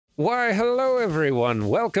Why, hello everyone.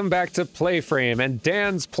 Welcome back to PlayFrame, and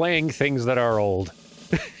Dan's playing things that are old.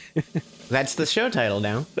 That's the show title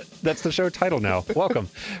now. That's the show title now. Welcome.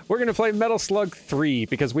 We're going to play Metal Slug 3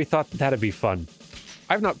 because we thought that'd be fun.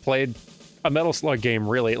 I've not played a Metal Slug game,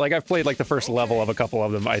 really. Like, I've played, like, the first level of a couple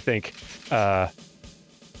of them, I think,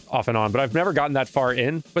 off and on, but I've never gotten that far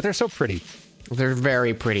in, but they're so pretty. They're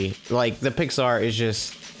very pretty. Like, the Pixar is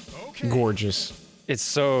just gorgeous. It's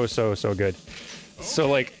so good. So,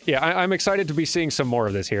 like, yeah, I'm excited to be seeing some more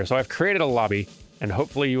of this here. So I've created a lobby, and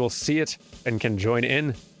hopefully you will see it and can join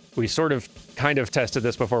in. We kind of tested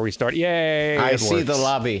this before we start. Yay! I see the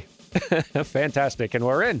lobby. Fantastic, and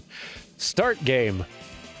we're in. Start game.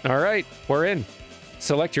 All right, we're in.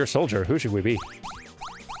 Select your soldier. Who should we be?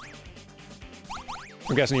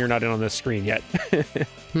 I'm guessing you're not in on this screen yet.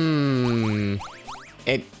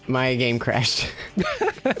 My game crashed. Let's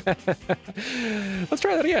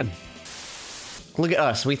try that again. Look at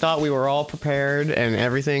us. We thought we were all prepared and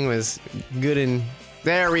everything was good and...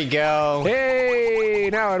 There we go. Hey,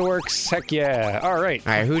 now it works. Heck yeah. All right.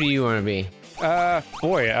 All right, who do you want to be?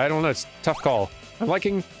 Boy, I don't know. It's a tough call. I'm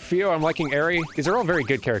liking Theo. I'm liking Carrie. These are all very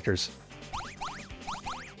good characters.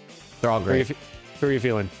 They're all great. Who are you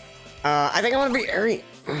feeling? I think I want to be Carrie.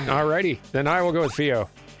 Alrighty. Then I will go with Theo.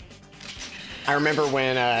 I remember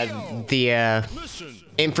when the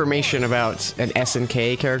information about an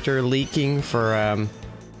SNK character leaking for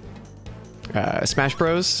Smash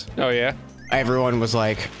Bros. Oh, yeah? Everyone was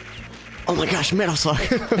like, "Oh my gosh, Metal Slug!"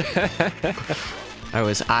 I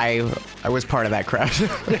was part of that crowd.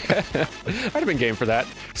 I'd have been game for that.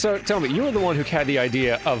 So tell me, you were the one who had the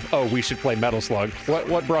idea of, oh, we should play Metal Slug.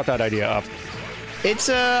 What brought that idea up? It's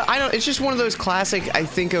it's just one of those classic. I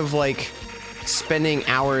think of like spending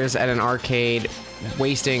hours at an arcade,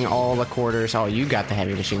 wasting all the quarters. Oh, you got the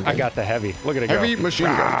heavy machine gun. I got the heavy. Look at it go. Heavy machine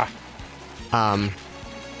gun.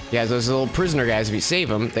 Yeah, those little prisoner guys, if you save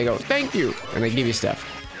them, they go, "Thank you," and they give you stuff.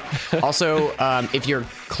 Also, if you're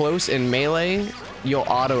close in melee, you'll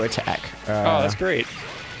auto attack. Oh, that's great.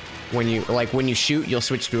 When you shoot, you'll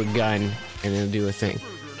switch to a gun, and it'll do a thing.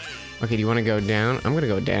 Okay, do you want to go down? I'm gonna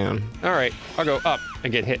go down. All right, I'll go up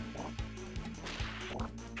and get hit.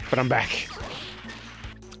 But I'm back.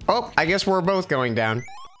 Oh, I guess we're both going down.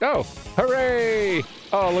 Oh, hooray!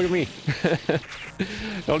 Oh, look at me.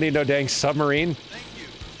 Don't need no dang submarine.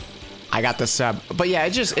 I got the sub. But yeah,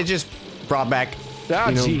 it just brought back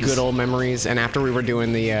good old memories. And after we were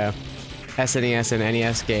doing the SNES and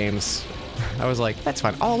NES games, I was like, that's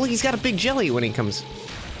fun. Oh, look, he's got a big jelly when he comes.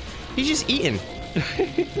 He's just eating.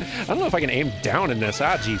 I don't know if I can aim down in this.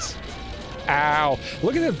 Ah, jeez. Ow.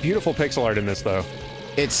 Look at the beautiful pixel art in this, though.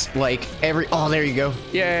 It's like oh, there you go.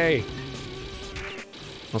 Yay.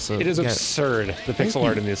 Also, it is absurd, the pixel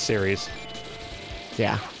art in this series.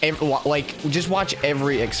 Yeah. Just watch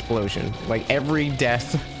every explosion. Like, every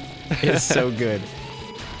death is so good.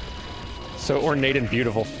 So ornate and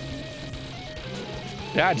beautiful.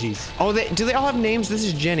 Ah, jeez. Oh, do they all have names? This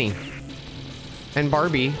is Jenny. And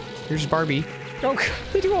Barbie. Here's Barbie. Oh,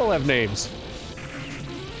 they do all have names.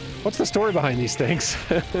 What's the story behind these things?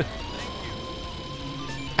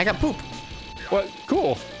 I got poop. What?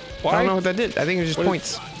 Cool. Why? I don't know what that did. I think it was just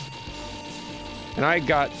points. And I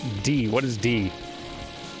got D. What is D?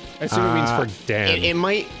 I assume it means for Dan. It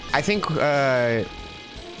might... I think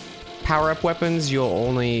power-up weapons you'll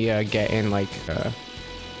only get in, like,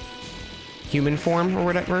 human form or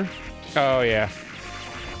whatever. Oh, yeah.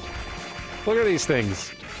 Look at these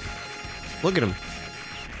things. Look at them.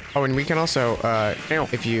 Oh, and we can also,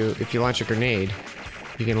 if you launch a grenade,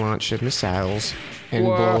 you can launch missiles and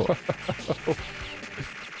blow...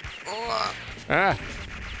 Ah!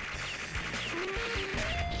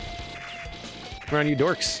 Come on, you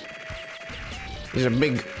dorks. These are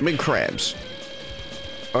big crabs.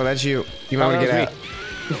 Oh, that's you. You might want to get out.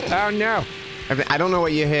 Oh, no. I don't know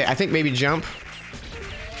what you hit. I think maybe jump.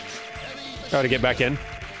 Oh, to get back in?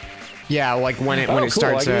 Yeah, like when it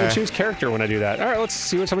starts. I can even choose character when I do that. All right, let's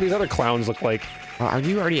see what some of these other clowns look like. Are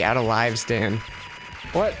you already out of lives, Dan?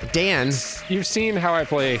 What? Dan? You've seen how I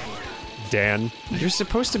play Dan. You're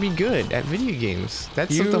supposed to be good at video games.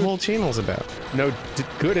 That's what the whole channel's about. No,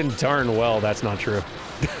 good and darn well, that's not true.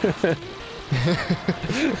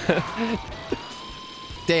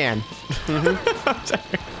 Dan.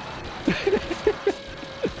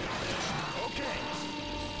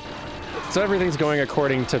 So everything's going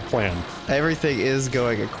according to plan. Everything is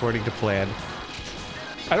going according to plan.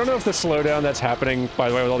 I don't know if the slowdown that's happening, by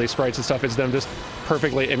the way, with all these sprites and stuff, is them just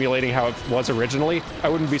perfectly emulating how it was originally. I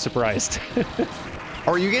wouldn't be surprised.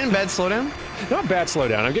 Are you getting bad slowdown? Not bad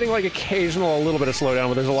slowdown. I'm getting like occasional, a little bit of slowdown,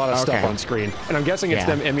 but there's a lot of stuff on screen. And I'm guessing it's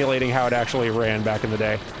them emulating how it actually ran back in the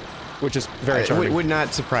day. which is very charming. Would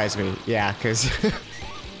not surprise me. Yeah, because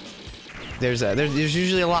there's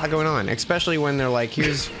usually a lot going on, especially when they're like,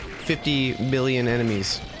 here's 50 billion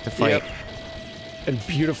enemies to fight. Yep. And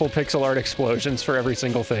beautiful pixel art explosions for every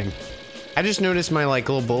single thing. I just noticed my like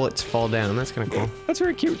little bullets fall down. That's kind of cool. That's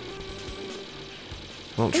very cute.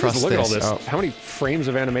 Won't trust look this. At all this. Oh. How many frames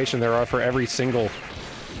of animation there are for every single...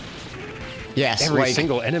 Yes, every like,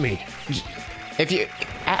 single enemy. If you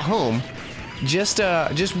at home, just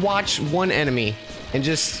watch one enemy and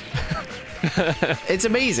just it's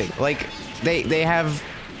amazing. Like they have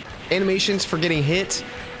animations for getting hit.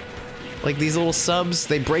 Like these little subs,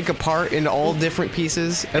 they break apart into all different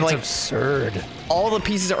pieces. And it's like absurd. All the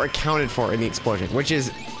pieces are accounted for in the explosion, which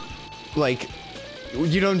is like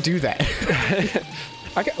you don't do that.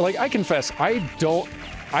 I confess, I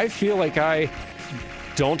feel like I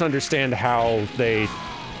don't understand how they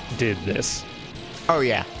did this. Oh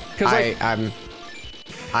yeah, because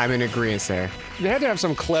I'm in agreement there. They had to have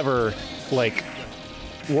some clever like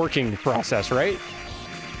working process, right?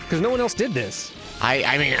 Because no one else did this.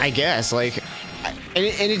 I mean, I guess like, and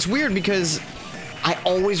it's weird because I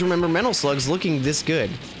always remember Metal Slugs looking this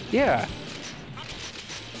good. Yeah.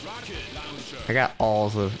 I got all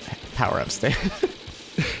the power-ups there.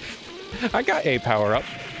 I got a power-up.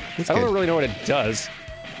 I don't really know what it does.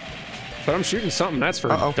 But I'm shooting something, that's for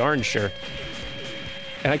darn sure.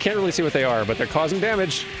 And I can't really see what they are, but they're causing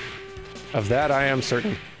damage. Of that, I am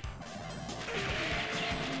certain.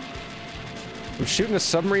 I'm shooting a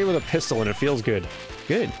submarine with a pistol, and it feels good.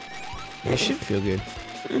 Good. It should feel good.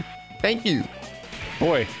 Thank you.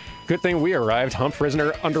 Boy, good thing we arrived, huh,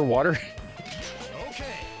 prisoner underwater?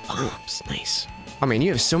 Bombs, nice. Oh man,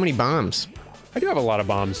 you have so many bombs. I do have a lot of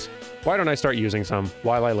bombs. Why don't I start using some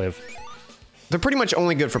while I live? They're pretty much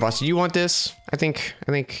only good for boss. Do you want this? I think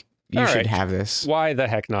you should have this. Why the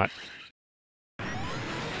heck not?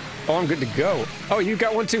 Oh, I'm good to go. Oh, you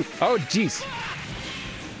got one too. Oh, jeez.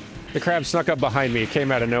 The crab snuck up behind me. It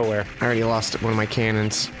came out of nowhere. I already lost one of my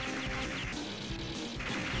cannons.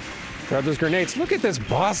 Grab those grenades. Look at this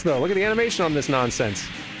boss, though. Look at the animation on this nonsense.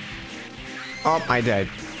 Oh, I died.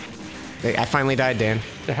 I finally died, Dan.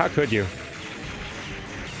 How could you?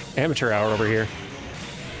 Amateur hour over here.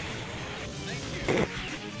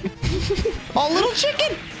 Oh, little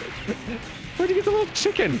chicken! Where'd you get the little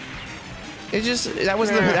chicken? It just that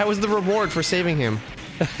was the reward for saving him.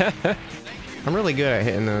 I'm really good at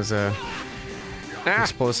hitting those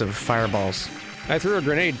explosive fireballs. I threw a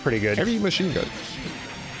grenade pretty good. Heavy machine gun.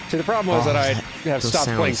 See, the problem was that I have stopped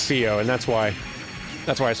playing Theo, and that's why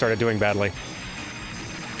I started doing badly.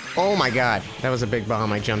 Oh my god, that was a big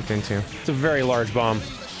bomb I jumped into. It's a very large bomb.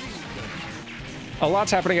 A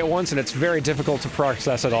lot's happening at once, and it's very difficult to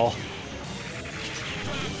process it all.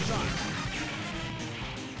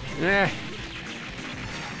 Eh.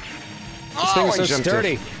 This thing is so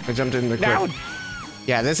sturdy. I jumped in the cliff.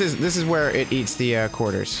 Yeah, this is where it eats the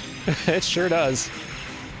quarters. It sure does.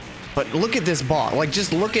 But look at this ball. Like,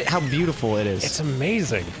 just look at how beautiful it is. It's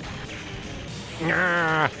amazing.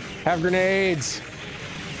 Have grenades.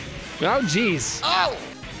 Oh, jeez. Oh!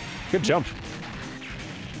 Good jump.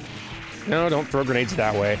 No, don't throw grenades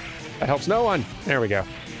that way. That helps no one. There we go.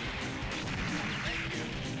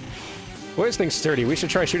 Boy, this thing's sturdy. We should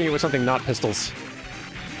try shooting it with something not pistols.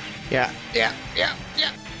 Yeah.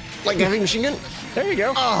 Like a heavy machine gun? There you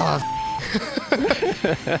go. Oh.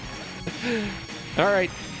 All right.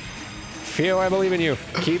 Theo, I believe in you.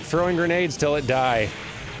 Keep throwing grenades till it die.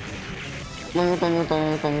 Yeah, we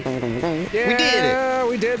did it.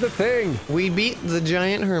 We did the thing. We beat the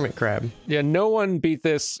giant hermit crab. Yeah, no one beat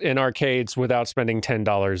this in arcades without spending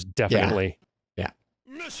 $10, definitely. Yeah.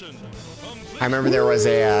 I remember there was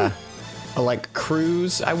a like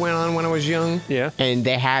cruise I went on when I was young. Yeah. And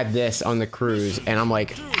they had this on the cruise, and I'm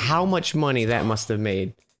like, how much money that must have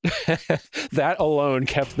made. That alone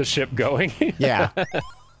kept the ship going. Yeah.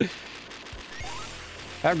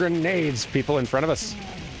 Have grenades, people in front of us.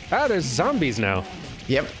 Ah, there's zombies now.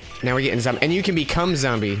 Yep. Now we're getting zombie. And you can become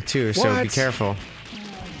zombie, too, so be careful.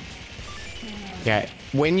 Yeah.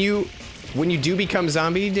 When you do become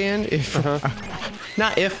zombie, Dan, if...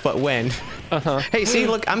 not if, but when. Hey, see,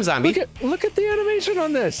 look, I'm zombie. Look at the animation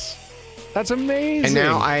on this. That's amazing. And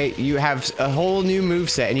now you have a whole new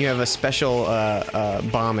moveset, and you have a special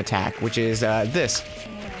bomb attack, which is this.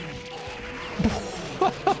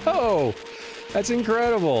 Whoa! That's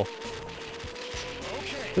incredible.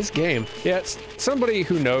 This game. Yeah, somebody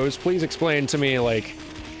who knows, please explain to me, like,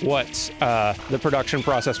 what the production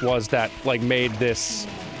process was that, like, made this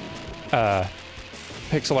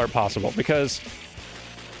pixel art possible. Because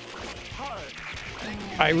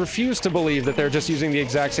I refuse to believe that they're just using the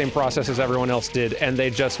exact same process as everyone else did, and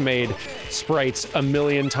they just made sprites a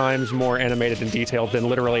million times more animated and detailed than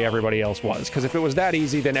literally everybody else was. Because if it was that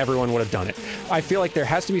easy, then everyone would have done it. I feel like there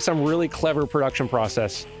has to be some really clever production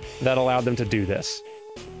process that allowed them to do this.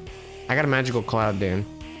 I got a magical cloud, Dan.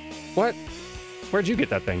 What? Where'd you get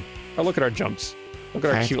that thing? Oh, look at our jumps. Look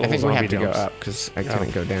at our cute little zombie jumps. I think we have to go up, because I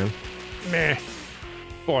couldn't go down. Meh.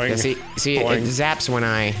 Boing. Yeah, see, Boing. It zaps when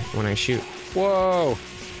I shoot. Whoa.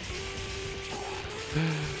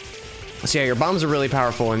 So yeah, your bombs are really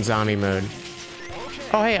powerful in zombie mode.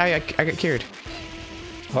 Oh hey, I got cured.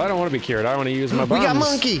 Well, I don't want to be cured. I want to use my bombs. We got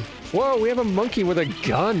monkey. Whoa, we have a monkey with a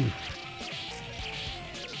gun.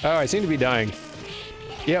 Oh, I seem to be dying.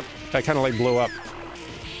 Yep, I kind of like blew up.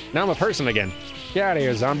 Now I'm a person again. Get out of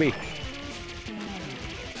here, zombie.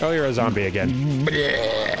 Oh, you're a zombie again.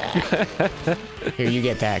 Here, you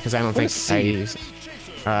get that, because I don't think I use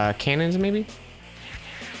cannons, maybe?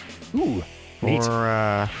 Ooh, neat. Or,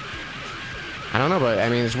 I don't know, but, I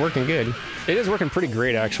mean, it's working good. It is working pretty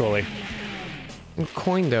great, actually.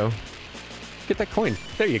 Coin, though. Get that coin.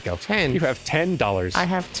 There you go. 10. You have $10. I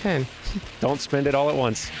have 10. Don't spend it all at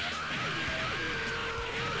once.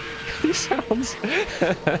 These sounds.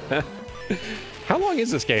 How long is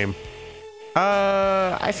this game?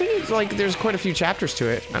 I think it's like there's quite a few chapters to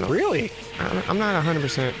it. Really? I'm not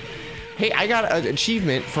 100%. Hey, I got an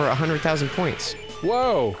achievement for 100,000 points.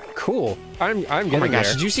 Whoa, cool. I'm getting Oh my gosh,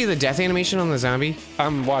 there. did you see the death animation on the zombie?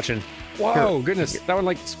 I'm watching. Whoa, goodness. That one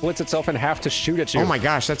like splits itself in half to shoot at you. Oh my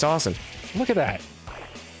gosh, that's awesome. Look at that.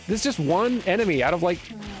 This is just one enemy out of like,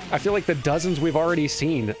 I feel like the dozens we've already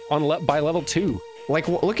seen on by level 2. Like,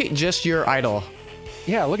 look at just your idol.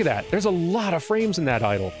 Yeah, look at that. There's a lot of frames in that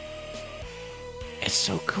idol. It's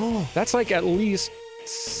so cool. That's like at least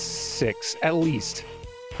 6, at least.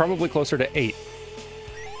 Probably closer to 8.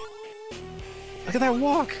 Look at that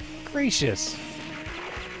walk. Gracious.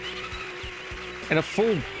 And a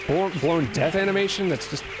full-blown death animation? That's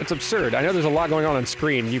just, it's absurd. I know there's a lot going on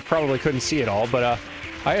screen. You probably couldn't see it all, but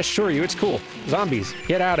I assure you, it's cool. Zombies,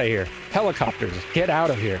 get out of here. Helicopters, get out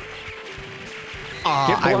of here.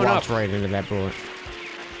 Get blown I walked up. right into that bullet.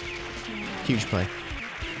 Huge play.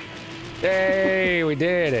 Hey, we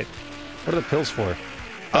did it. What are the pills for?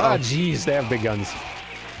 Oh, jeez, they have big guns.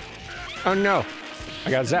 Oh, no.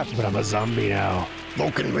 I got zapped, but I'm a zombie now.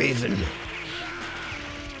 Vulcan Raven.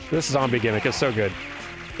 This zombie gimmick is so good.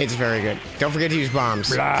 It's very good. Don't forget to use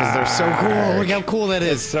bombs, because they're so cool. Look how cool that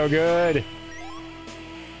is. It's so good.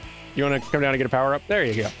 You want to come down and get a power-up? There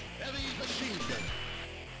you go.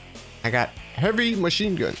 I got heavy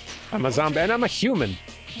machine gun. I'm a zombie, and I'm a human.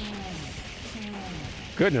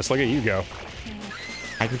 Goodness, look at you go.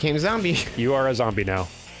 I became a zombie. You are a zombie now.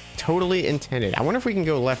 Totally intended. I wonder if we can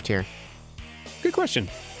go left here. Good question.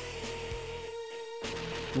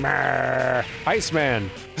 Marr, Iceman.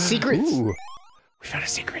 Secrets. Ooh, we found a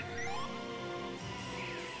secret.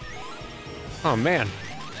 Oh, man.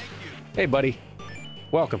 Hey, buddy.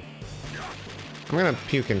 Welcome. I'm gonna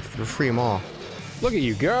puke and free them all. Look at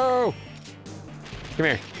you go. Come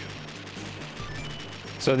here.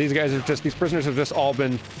 So these guys are just, these prisoners have just all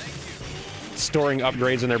been storing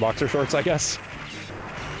upgrades in their boxer shorts, I guess.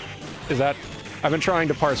 Is that? I've been trying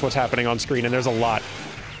to parse what's happening on screen, and there's a lot.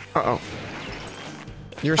 Uh-oh.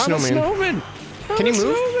 You're a snowman. I'm a snowman. Can you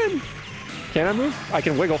move? Snowman. Can I move? I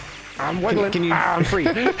can wiggle. I'm wiggling. Can you? I'm free.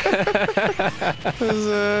 That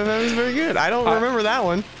was very good. I don't remember that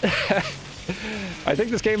one. I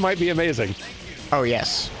think this game might be amazing. Oh,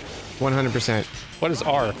 yes. 100%. What is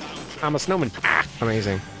R? I'm a snowman. Ah,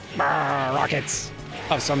 amazing. Rockets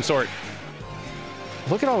of some sort.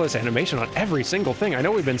 Look at all this animation on every single thing. I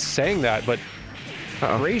know we've been saying that, but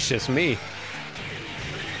gracious me.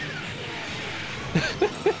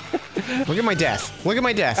 Look at my death. Look at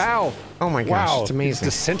my death. Ow. Oh my gosh, wow. it's amazing.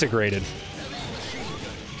 It's disintegrated.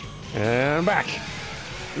 And I'm back.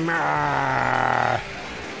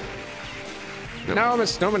 No, I'm a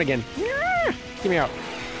snowman again. Get me out.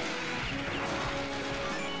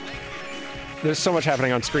 There's so much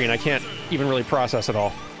happening on screen, I can't even really process it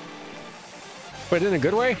all. But in a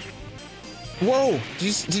good way? Whoa!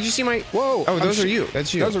 Did you see my... Whoa! Oh, those are you.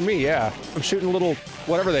 That's you. Those are me, yeah. I'm shooting little...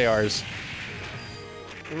 whatever they are.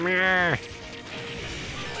 I'm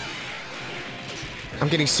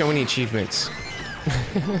getting so many achievements.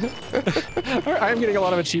 I'm getting a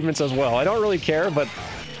lot of achievements as well. I don't really care, but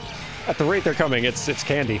at the rate they're coming, it's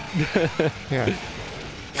candy. Yeah.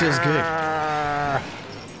 Feels good.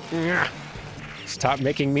 Stop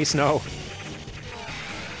making me snow.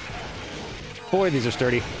 Boy, these are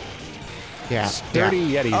sturdy. Yeah.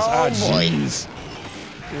 Sturdy Yetis. Oh, jeez.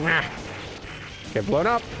 Get blown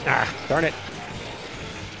up. Darn it.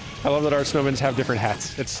 I love that our snowmen have different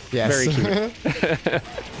hats. It's very cute.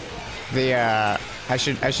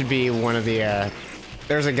 I should be one of the.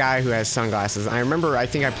 There's a guy who has sunglasses. I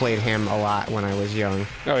think I played him a lot when I was young.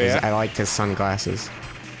 Oh yeah. I liked his sunglasses.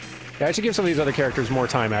 Yeah, I should give some of these other characters more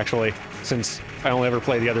time actually, since I only ever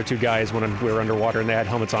played the other two guys when we were underwater and they had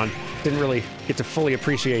helmets on. Didn't really get to fully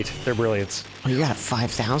appreciate their brilliance. Oh, you got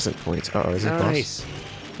 5,000 points. Oh, is it nice.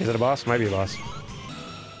 Boss? Is it a boss? Might be a boss.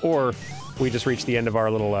 Or we just reached the end of our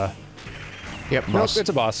little. Yep. Nope, Boss. it's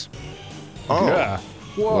a boss. Oh. Yeah.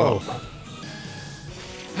 Whoa.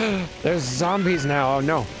 There's zombies now. Oh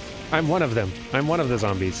no. I'm one of them. I'm one of the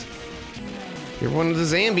zombies. You're one of the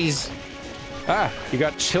zombies. Ah, you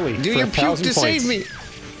got chili. Do your puke to save me.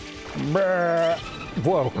 Brr.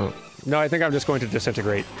 Whoa. Oh. No, I think I'm just going to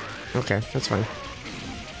disintegrate. Okay, that's fine.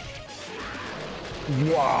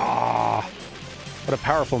 Wow. What a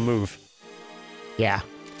powerful move. Yeah.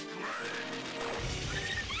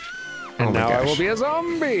 And now I will be a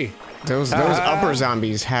zombie. Those upper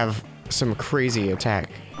zombies have some crazy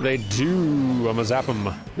attack. They do. I'm gonna zap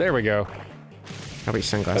them. There we go. I'll be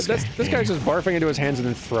sunglasses. This guy's just barfing into his hands and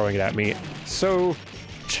then throwing it at me. So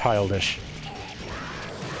childish.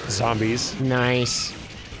 Zombies. Nice.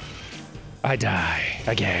 I die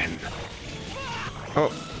again.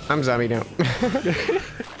 Oh, I'm zombie now.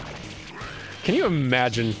 Can you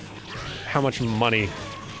imagine how much money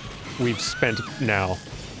we've spent now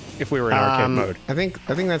if we were in arcade mode? I think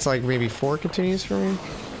that's like maybe 4 continues for me.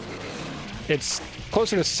 It's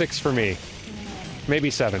closer to 6 for me.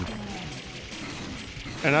 Maybe 7.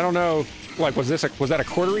 And I don't know, like, was that a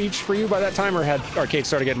quarter each for you by that time, or had arcades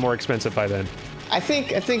started getting more expensive by then? I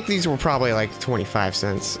think these were probably like 25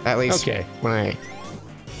 cents, at least when I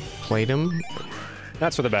played them.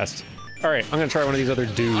 That's for the best. All right, I'm gonna try one of these other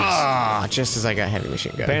dudes. Ah, just as I got heavy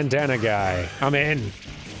machine gun. Bandana guy, I'm in.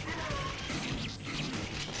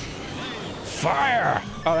 Fire!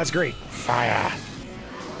 Oh, that's great. Fire.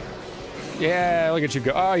 Yeah, look at you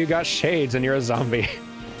go. Oh, you got shades and you're a zombie.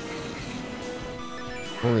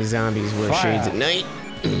 Only zombies wear shades at night.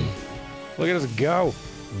 Look at us go.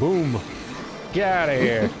 Boom. Get out of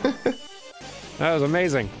here. That was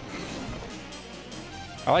amazing.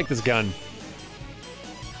 I like this gun.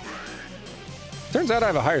 Turns out I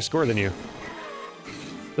have a higher score than you.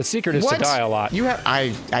 The secret is to die a lot. You have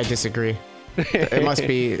I disagree. There must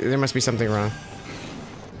be something wrong.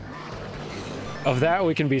 Of that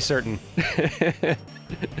we can be certain.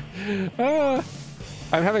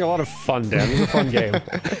 I'm having a lot of fun, Dan. This is a fun game.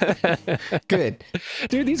 Good.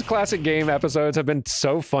 Dude, these classic game episodes have been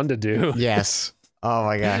so fun to do. Yes. Oh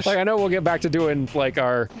my gosh. Like, I know we'll get back to doing, like,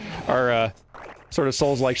 our sort of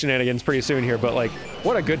Souls-like shenanigans pretty soon here, but, like,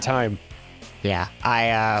 what a good time. Yeah.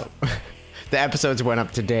 The episodes went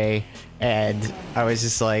up today, and I was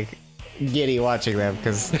just, like, giddy watching them,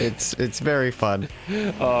 because it's very fun.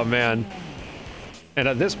 Oh, man. And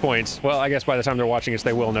at this point, well, I guess by the time they're watching us,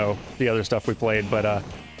 they will know the other stuff we played, but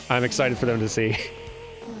I'm excited for them to see.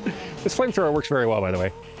 This flamethrower works very well, by the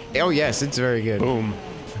way. Oh, yes, it's very good. Boom.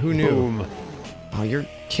 Who knew? Boom. Oh, you're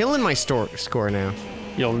killing my score now.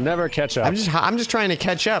 You'll never catch up. I'm just trying to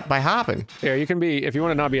catch up by hopping. Here, you can be, if you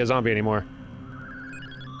want to not be a zombie anymore.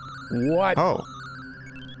 What? Oh.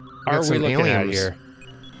 Are we looking at here?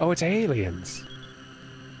 Oh, it's aliens.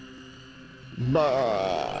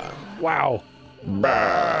 Wow.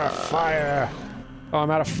 Fire. Oh, I'm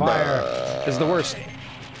out of fire. This is the worst.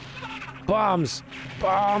 Bombs.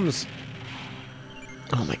 Bombs.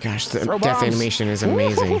 Oh my gosh, the death animation is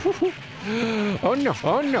amazing. Oh no,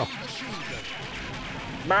 oh no.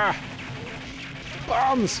 Bah.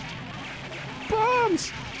 Bombs.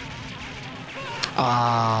 Bombs. Come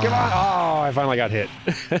on. Oh, I finally got hit.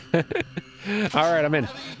 All right, I'm in.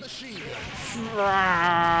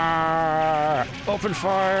 Open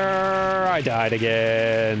fire. I died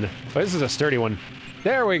again. But this is a sturdy one.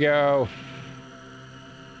 There we go.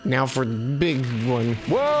 Now for the big one.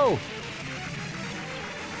 Whoa.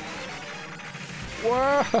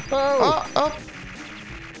 Whoa. Oh.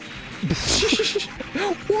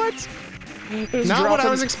 What? Not what I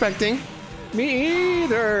was expecting. Me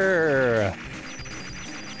either.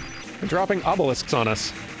 They're dropping obelisks on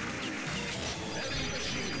us.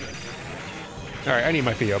 All right, I need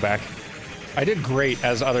my Theo back. I did great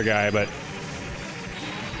as other guy, but...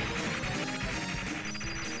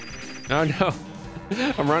 Oh no.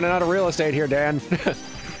 I'm running out of real estate here, Dan.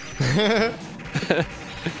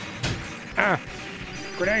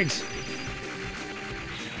 Grenades.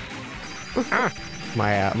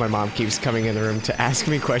 My mom keeps coming in the room to ask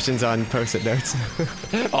me questions on post-it notes.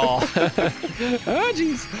 Oh. Oh,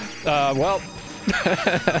 jeez. Well.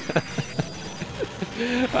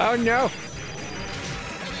 Oh, no.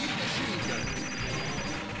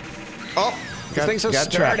 Oh, This thing's so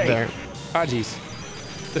got sturdy. trapped there. Ah, jeez.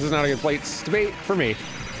 This is not a good place to be for me.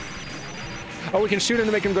 Oh, we can shoot him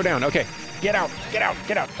to make him go down. Okay. Get out. Get out.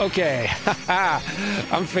 Get out. Okay.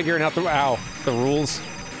 I'm figuring out the rules.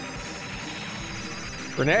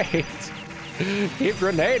 Grenades. Keep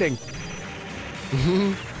grenading.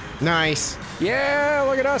 Nice. Yeah,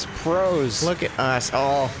 look at us pros. Look at us.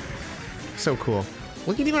 Oh, so cool.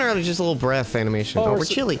 Look at even our just little breath animation. Oh, we're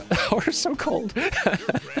chilly. We're so cold.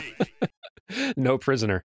 No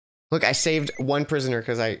prisoner. Look, I saved one prisoner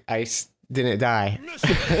because I didn't die.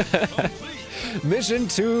 Mission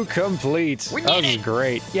 2 complete. That was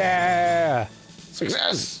great. Yeah.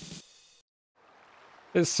 Success.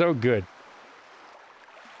 It's so good.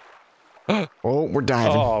 Oh, we're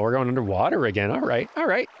diving. Oh, we're going underwater again. All right. All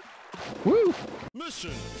right. Woo.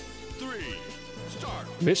 Mission 3,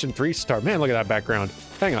 start. Mission 3 start. Man, look at that background.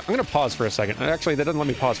 Hang on. I'm going to pause for a second. Actually, that doesn't let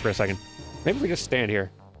me pause for a second. Maybe we just stand here.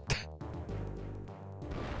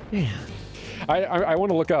 Yeah. I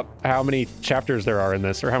want to look up how many chapters there are in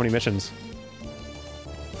this, or how many missions.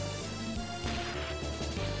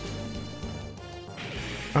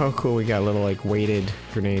 Oh, cool. We got little, like, weighted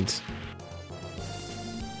grenades.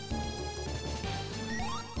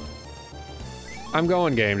 I'm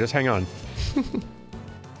going, game. Just hang on.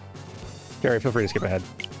 Carrie, feel free to skip ahead.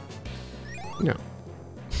 No.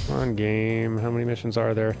 Come on, game. How many missions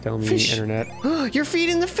are there? Tell me, Fish. internet. You're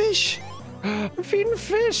feeding the fish. I'm feeding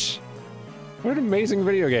fish. What an amazing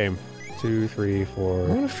video game. 2, 3, 4. I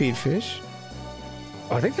want to feed fish.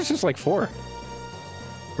 Oh, I think there's just like 4.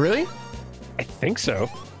 Really? I think so.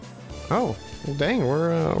 Oh, well, dang.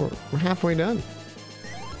 We're halfway done.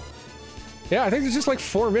 Yeah, I think there's just like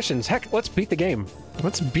 4 missions. Heck, let's beat the game.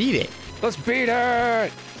 Let's beat it. Let's beat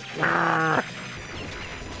it! Ah.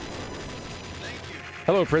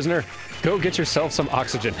 Hello, prisoner. Go get yourself some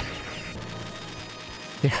oxygen.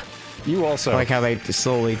 Yeah. You also. I like how they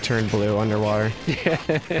slowly turn blue underwater.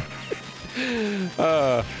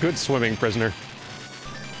 Good swimming, prisoner.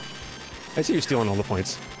 I see you stealing all the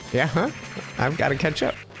points. Yeah, huh? I've got to catch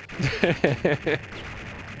up.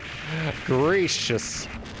 Gracious.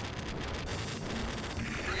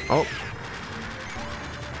 Oh.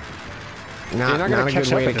 Not a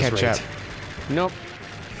good way to catch up. Nope.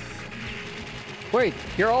 Wait,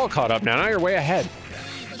 you're all caught up now. Now you're way ahead.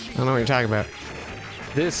 I don't know what you're talking about.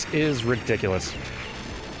 This is ridiculous.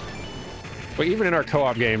 But even in our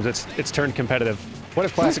co-op games, it's turned competitive. What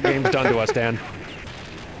have classic games done to us, Dan?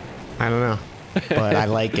 I don't know, but I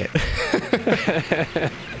like it.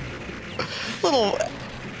 Little,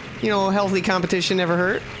 healthy competition never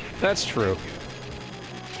hurt. That's true.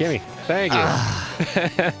 Gimme. Thank you.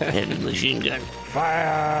 Heavy machine gun.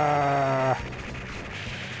 Fire!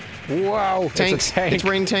 Wow. Tanks. It's a tank. It's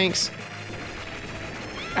rain tanks.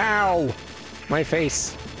 Ow! My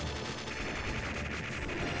face.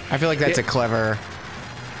 I feel like that's a clever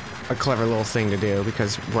little thing to do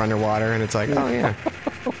because we're underwater and it's like, oh yeah,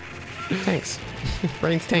 tanks,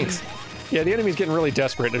 rain's tanks. Yeah, the enemy's getting really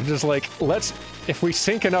desperate. They're just like, if we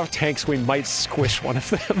sink enough tanks, we might squish one of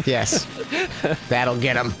them. Yes, that'll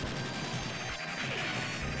get them.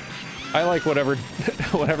 I like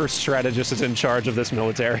whatever strategist is in charge of this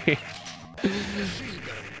military.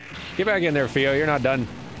 Get back in there, Theo. You're not done.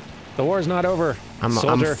 The war's not over. I'm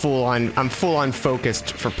full on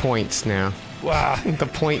focused for points now. Wow. The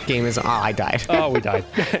point game is. I died. Oh, we died.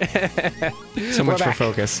 So much for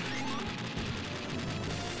focus.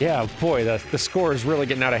 Yeah, boy, the score is really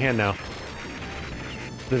getting out of hand now.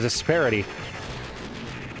 The disparity.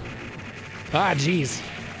 Ah, jeez.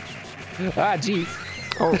 Ah, jeez.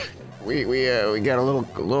 Oh, we got a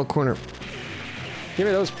little corner. Give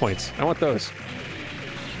me those points. I want those.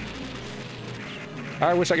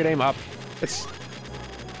 I wish I could aim up. It's...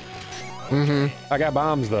 I got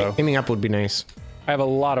bombs, though. Aiming up would be nice. I have a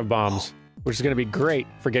lot of bombs, which is going to be great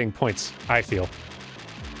for getting points, I feel.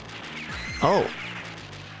 Oh.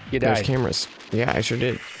 You died. There's cameras. Yeah, I sure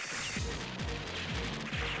did.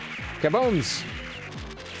 Kaboom!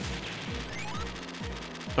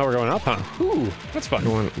 Oh, we're going up, huh? Ooh, that's fun.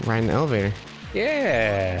 Going riding the elevator.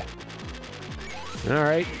 Yeah. All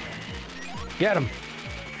right. Get him.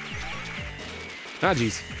 Ah,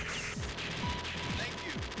 jeez.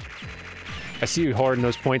 I see you hoarding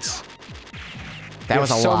those points. That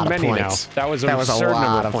was a lot of points. That was a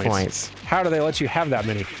lot of points. How do they let you have that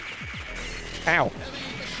many? Ow.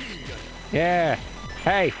 Yeah.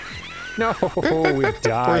 Hey. No, we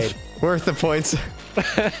died. Worth the points.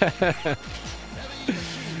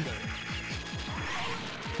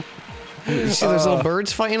 You see those little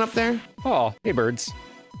birds fighting up there? Oh, hey, birds.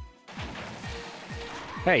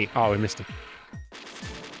 Hey. Oh, we missed it.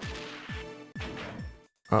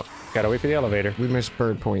 Oh. Gotta wait for the elevator. We missed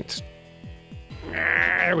bird points.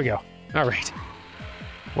 There we go. All right.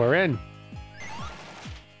 We're in.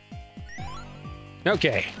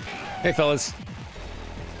 Okay. Hey, fellas.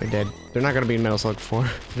 They're dead. They're not gonna be in Metal Slug 4.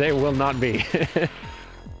 They will not be.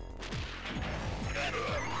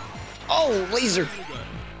 Oh, laser!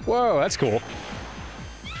 Whoa, that's cool.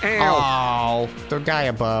 Ow. Oh, the guy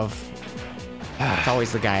above. It's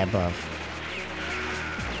always the guy above.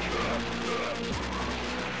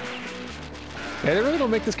 Yeah, they really don't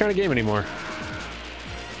make this kind of game anymore.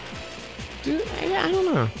 Dude, yeah, I don't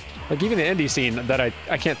know. Like, even the indie scene, that I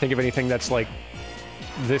can't think of anything that's like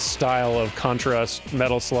this style of contrast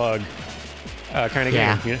Metal Slug kind of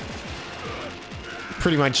game. You know?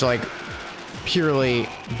 Pretty much like purely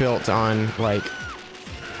built on like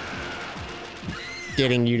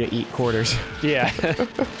getting you to eat quarters. Yeah.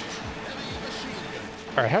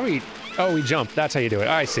 All right, how we... Oh, we jump. That's how you do it.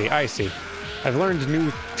 I see, I see. I've learned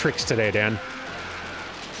new tricks today, Dan.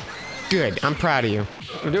 Good. I'm proud of you.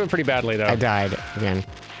 I'm doing pretty badly, though. I died again.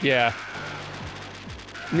 Yeah.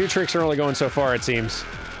 New tricks are only going so far, it seems.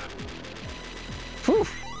 Whew.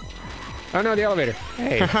 Oh, no, the elevator.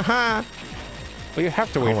 Hey. Well, you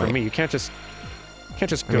have to wait for me. You can't just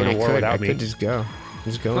go to war without me. I could just go.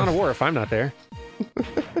 Just go. It's not a war if I'm not there.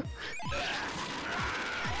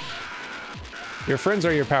 Your friends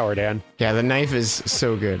are your power, Dan. Yeah, the knife is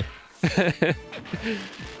so good.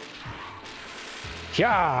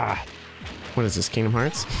 Yeah. What is this, Kingdom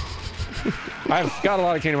Hearts? I've got a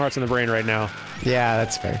lot of Kingdom Hearts in the brain right now. Yeah,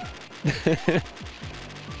 that's fair.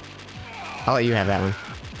 I'll let you have that one.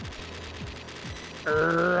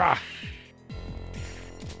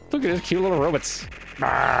 Look at these cute little robots.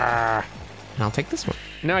 And I'll take this one.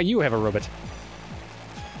 Now you have a robot.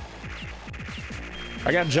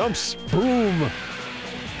 I got jumps. Boom.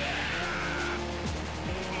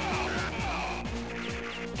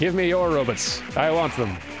 Give me your robots. I want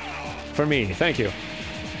them. For me. Thank you.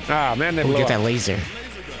 Ah, man, they blew get up. that laser.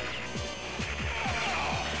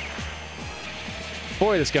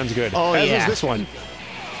 Boy, this gun's good. Oh, As yeah. is this one.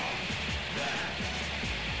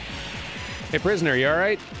 Hey, prisoner, you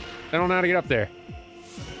alright? I don't know how to get up there.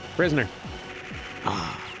 Prisoner.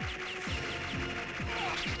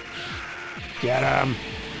 Get him.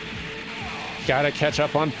 Gotta catch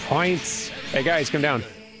up on points. Hey, guys, come down.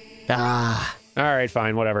 Ah. Alright,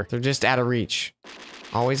 fine, whatever. They're just out of reach.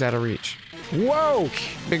 Always out of reach. Whoa!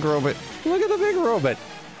 Big robot. Look at the big robot.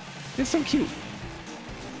 It's so cute.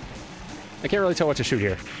 I can't really tell what to shoot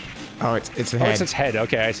here. Oh, it's the Oh, head. it's its head.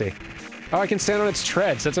 Okay, I see. Oh, I can stand on its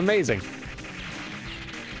treads. That's amazing.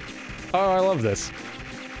 Oh, I love this.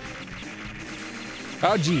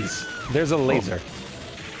 Oh, geez. There's a laser.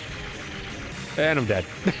 And I'm dead.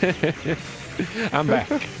 I'm back.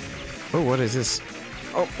 Oh, what is this?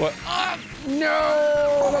 Oh, what?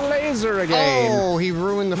 No! The laser again! Oh, he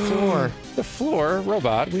ruined the floor. The floor?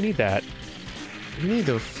 Robot, we need that. We need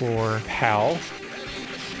the floor. Pal.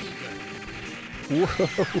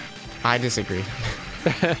 Whoa. I disagree.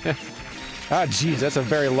 Ah, geez, that's a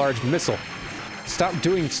very large missile. Stop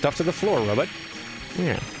doing stuff to the floor, robot.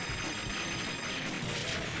 Yeah.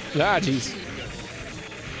 Ah, jeez.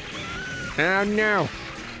 Oh, no.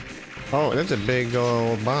 Oh, that's a big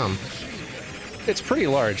old bomb. It's pretty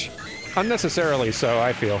large. Unnecessarily so,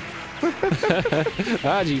 I feel.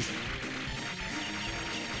 Ah, jeez.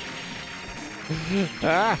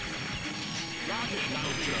 Ah.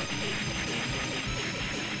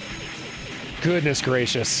 Goodness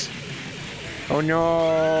gracious. Oh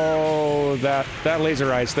no, that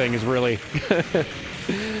laser eyes thing is really...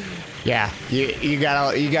 Yeah, you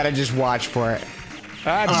gotta just watch for it.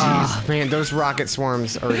 Ah, jeez. Oh, man, those rocket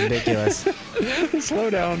swarms are ridiculous. Slow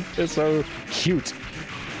down. It's so cute.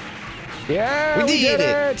 Yeah, we did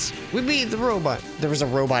it. it! We beat the robot. There was a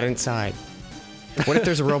robot inside. What if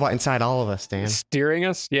there's a robot inside all of us, Dan? Steering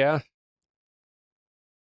us? Yeah.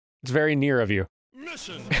 It's very near of you.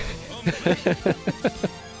 Mission.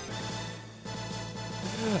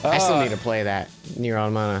 I still need to play that Nier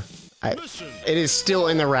Automata. It is still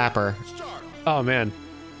in the wrapper. Oh, man.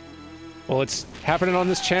 Well, it's happening on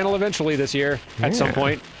this channel eventually this year, at some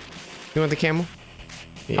point. You want the camel?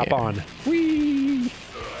 Hop on. Whee!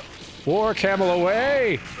 War camel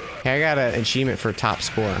away! Hey, I got an achievement for top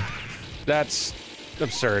score. That's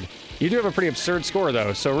absurd. You do have a pretty absurd score,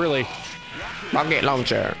 though, so really... Rocket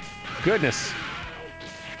launcher. Goodness.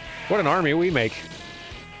 What an army we make.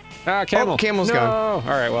 Ah, camel. Oh, camel's no! gone. All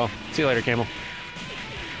right, well, see you later, camel.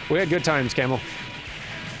 We had good times, camel.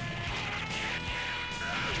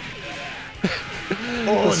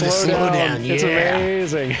 Oh, the slowdown. Yeah. It's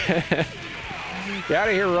amazing. Get out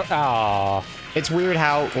of here. Aw. It's weird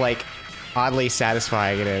how, like, oddly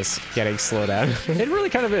satisfying it is getting slowdown. It really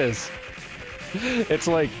kind of is. It's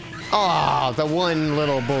like, oh, the one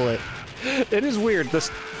little bullet. It is weird. This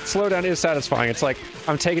slowdown is satisfying. It's like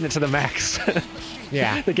I'm taking it to the max.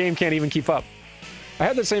 Yeah. The game can't even keep up. I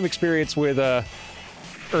had the same experience with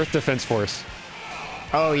Earth Defense Force.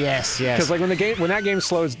 Oh yes, yes. Because like when that game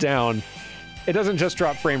slows down, it doesn't just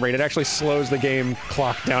drop frame rate. It actually slows the game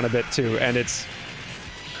clock down a bit too, and it's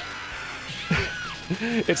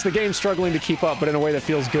it's the game struggling to keep up, but in a way that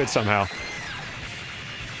feels good somehow.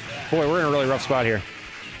 Boy, we're in a really rough spot here.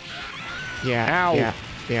 Yeah. Ow.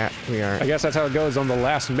 Yeah, we are. I guess that's how it goes on the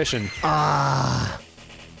last mission. Ah.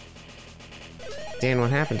 Dan, what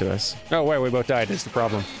happened to us? Oh wait, we both died. Is the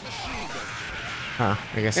problem? Huh.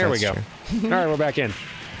 I guess there we that's go. true. All right, we're back in,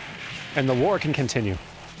 and the war can continue.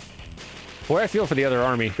 Boy, I feel for the other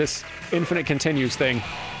army. This infinite continues thing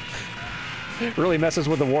really messes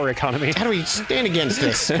with the war economy. How do we stand against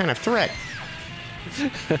this kind of threat?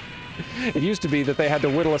 It used to be that they had to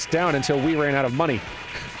whittle us down until we ran out of money.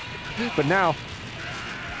 But now,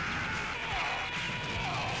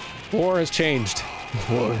 war has changed.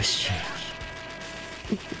 War has changed.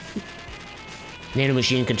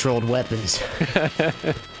 Nanomachine controlled weapons.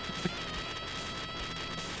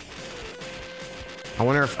 I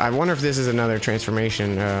wonder if this is another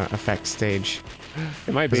transformation effect stage.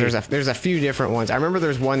 It might be. There's a few different ones. I remember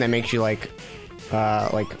there's one that makes you like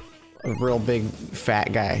a real big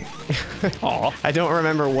fat guy. Aw. I don't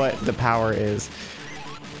remember what the power is,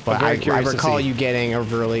 but I recall you getting a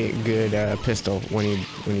really good pistol when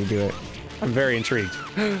you do it. I'm very intrigued.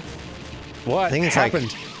 What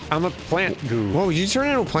happened? I'm a plant goo. Whoa, did you turn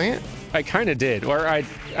into a plant? I kind of did, or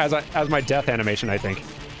as my death animation, I think.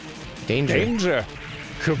 Danger. Danger.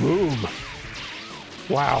 Kaboom.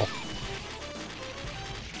 Wow.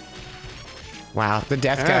 Wow, the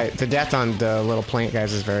death on the little plant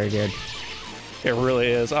guys is very good. It really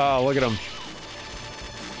is. Oh, look at him.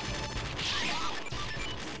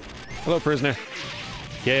 Hello, prisoner.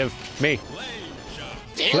 Give me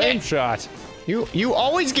flame shot. You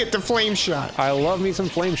always get the flame shot. I love me some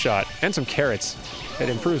flame shot and some carrots. It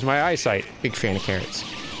improves my eyesight. Big fan of carrots.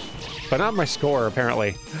 But not my score,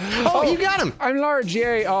 apparently. Oh, you got him! I'm large,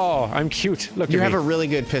 yay! Oh, I'm cute. Look at me. You have a really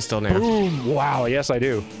good pistol now. Boom! Wow, yes I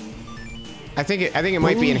do. I think it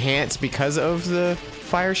might be enhanced because of the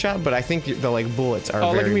fire shot, but I think the like bullets are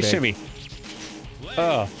very look at me big. shimmy.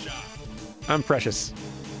 Oh, I'm precious.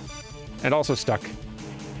 And also stuck.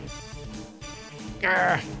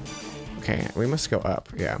 Arrgh. Okay, we must go up,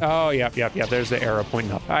 yeah. Oh, yep. There's the arrow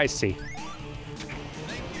pointing up. I see.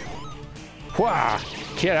 Wah!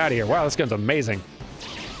 Get out of here. Wow, this gun's amazing.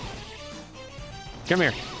 Come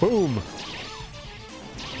here. Boom.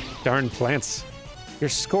 Darn plants. Your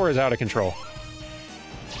score is out of control.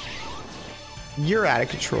 You're out of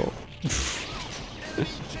control.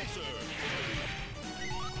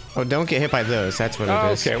 Oh, don't get hit by those. That's what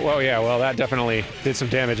it is. Okay, well, yeah, well, that definitely did some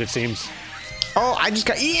damage, it seems. Oh, I just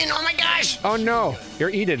got eaten! Oh my gosh! Oh no, you're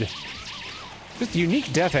eated. Just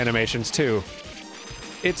unique death animations, too.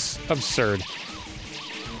 It's absurd.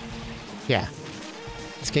 Yeah.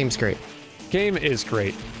 This game's great. Game is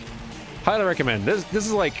great. Highly recommend. This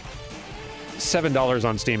is like $7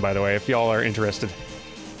 on Steam, by the way, if y'all are interested.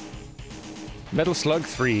 Metal Slug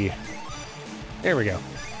 3. There we go.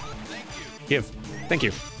 Give. Thank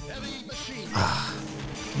you.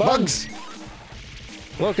 Bugs!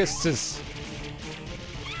 Locusts is...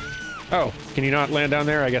 Oh, can you not land down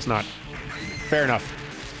there? I guess not. Fair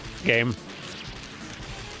enough. Game.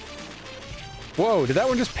 Whoa, did that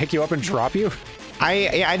one just pick you up and drop you?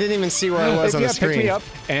 I didn't even see where I was on the screen. Picked me up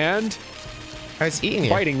and... I was eating you.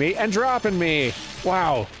 Biting me and dropping me.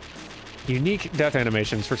 Wow. Unique death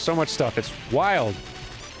animations for so much stuff. It's wild.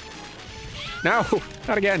 No,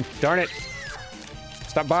 not again. Darn it.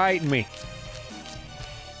 Stop biting me.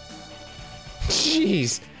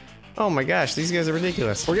 Jeez. Oh my gosh, these guys are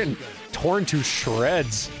ridiculous. We're getting torn to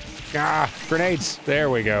shreds. Ah, grenades. There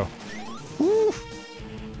we go. Woo.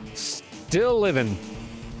 Still living.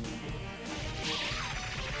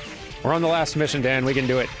 We're on the last mission, Dan. We can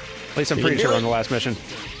do it. At least I'm pretty sure we're on the last mission.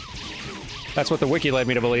 That's what the wiki led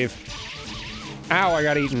me to believe. Ow, I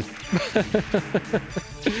got eaten.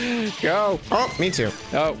 Go. Oh, me too.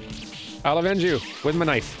 Oh, I'll avenge you with my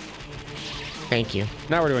knife. Thank you.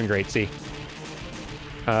 Now we're doing great, see.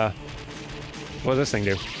 What does this thing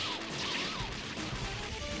do? I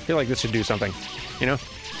feel like this should do something, you know?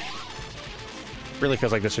 Really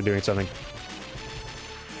feels like this should be doing something.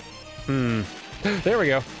 There we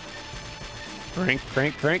go. Crank,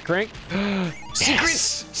 crank, crank, crank.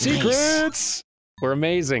 Secrets! Secrets! We're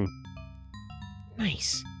amazing.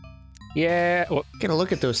 Nice. Yeah. Well, Get a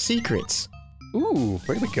look at those secrets. ooh,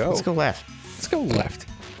 where do we go? Let's go left. Let's go left.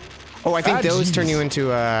 Oh, I think those turn jeez. you into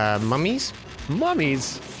mummies.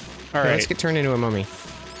 Mummies. All Okay, right. let's get turned into a mummy.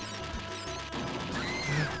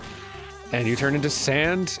 And you turn into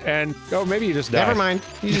sand, and oh, maybe you just die. Never mind.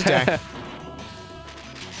 You just die.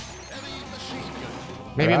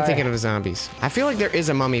 Maybe I'm thinking of zombies. I feel like there is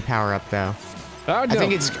a mummy power up though. Oh, no. I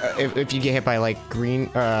think it's if you get hit by like green,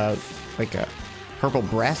 like a purple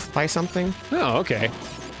breath by something. Oh, okay.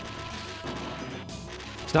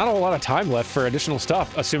 There's not a whole lot of time left for additional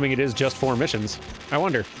stuff, assuming it is just 4 missions. I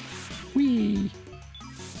wonder. Whee!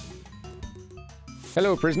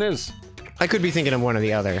 Hello, prisoners. I could be thinking of one of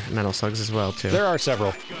the other metal slugs as well too. There are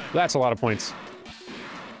several. That's a lot of points.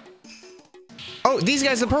 Oh, these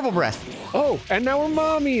guys, the purple breath. Oh, and now we're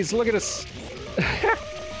mommies. Look at us.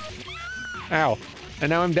 Ow. And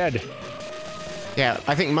now I'm dead. Yeah,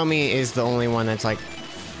 I think mummy is the only one that's like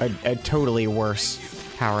a totally worse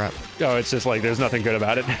power up. Oh, it's just like there's nothing good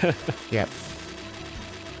about it. Yep.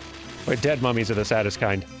 But dead mummies are the saddest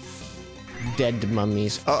kind. Dead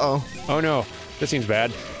mummies. Uh-oh. Oh no, this seems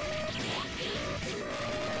bad.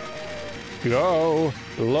 Go!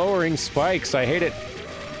 Lowering spikes, I hate it.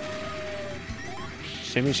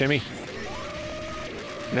 Shimmy, shimmy.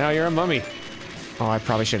 Now you're a mummy. Oh, I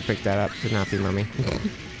probably should have picked that up. Could not be mummy.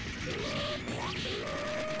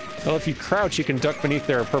 Well, if you crouch, you can duck beneath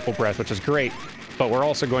their purple breath, which is great. But we're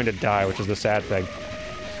also going to die, which is the sad thing.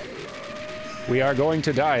 We are going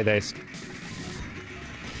to die, they...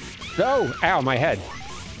 Oh! Ow, my head.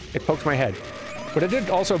 It poked my head. But it did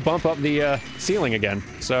also bump up the ceiling again,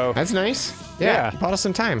 so... That's nice. Yeah. Bought us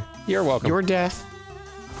some time. You're welcome. Your death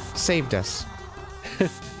saved us.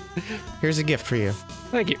 Here's a gift for you.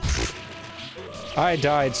 Thank you. I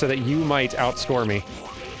died so that you might outscore me.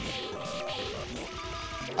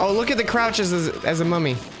 Oh, look at the crouches as a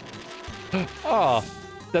mummy. Oh,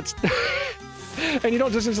 that's... And you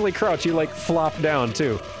don't just instantly crouch, you, like, flop down,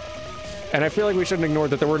 too. And I feel like we shouldn't ignore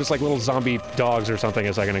that there were just, like, little zombie dogs or something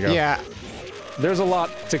a second ago. Yeah. There's a lot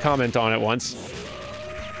to comment on at once.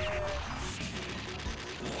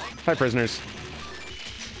 Hi, prisoners.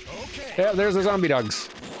 Yeah, there's the zombie dogs.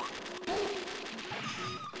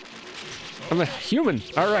 I'm a human.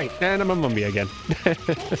 All right, and I'm a mummy again.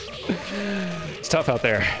 It's tough out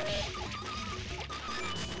there.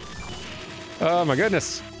 Oh my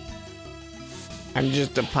goodness. I'm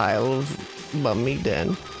just a pile of mummy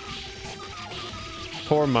den.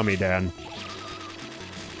 Poor mummy Dan.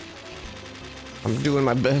 I'm doing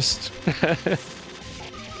my best.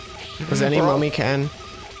 As any mummy can.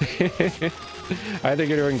 I think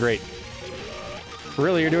you're doing great.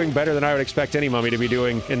 Really, you're doing better than I would expect any mummy to be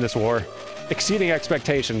doing in this war. Exceeding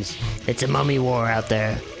expectations. It's a mummy war out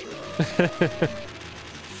there.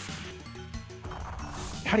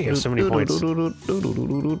 How do you have so many points?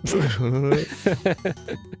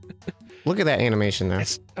 Look at that animation there.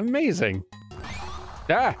 It's amazing.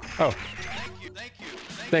 Ah! Oh.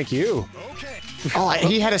 Thank you. Oh,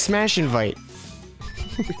 he had a smash invite.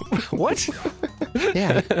 What?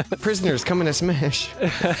 Yeah. Prisoners coming to smash.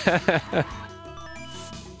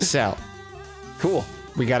 Sal. Cool.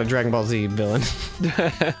 We got a Dragon Ball Z villain.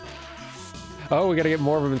 Oh, we gotta get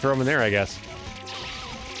more of them and throw them in there, I guess.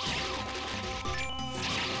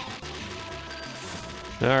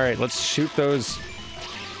 Alright, let's shoot those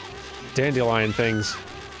dandelion things.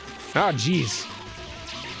 Ah, jeez.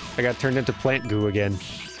 I got turned into plant goo again.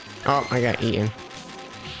 Oh, I got eaten.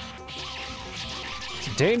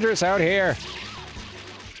 It's dangerous out here.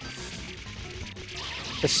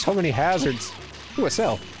 There's so many hazards. Ooh, a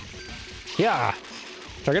cell. Yeah.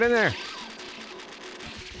 Chuck it in there.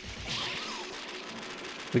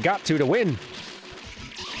 We got to win.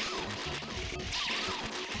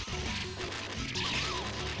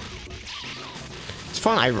 It's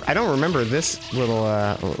fun. I don't remember this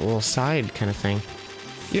little side kind of thing.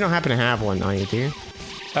 You don't happen to have one on you, do you?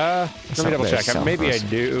 Let me double check. Maybe I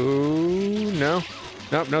do. No.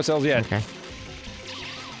 Nope, no cells yet. Okay.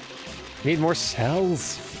 Need more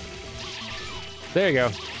cells. There you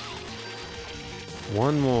go.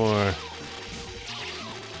 One more.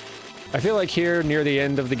 I feel like here, near the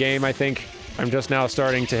end of the game, I think, I'm just now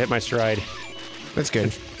starting to hit my stride. That's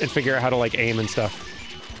good. And figure out how to, like, aim and stuff.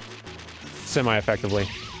 Semi-effectively.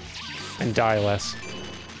 And die less.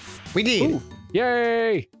 We did. Ooh.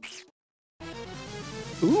 Yay!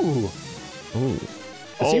 Ooh. Ooh.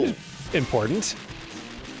 It seems important.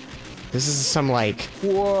 This is some, like,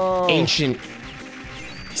 Whoa. ancient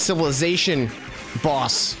civilization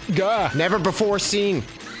boss. Gah. Never before seen.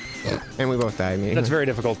 And we both died. That's very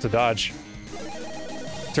difficult to dodge.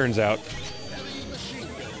 Turns out.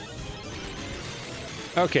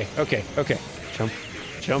 Okay, okay, okay. Jump,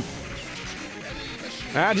 jump.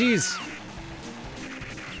 Ah, jeez.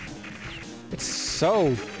 It's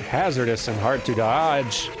so hazardous and hard to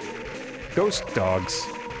dodge. Ghost dogs.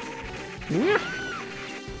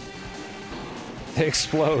 They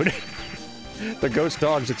explode. The ghost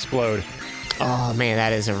dogs explode. Oh man,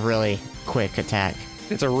 that is a really quick attack.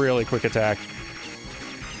 It's a really quick attack.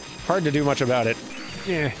 Hard to do much about it.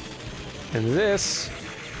 Yeah. And this...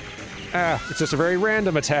 Ah, it's just a very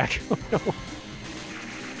random attack. Oh no.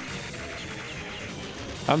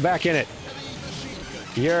 I'm back in it.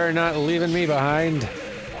 You're not leaving me behind.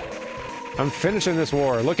 I'm finishing this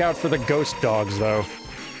war. Look out for the ghost dogs, though.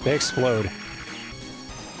 They explode.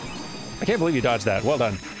 I can't believe you dodged that. Well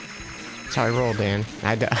done. That's how I roll, Dan.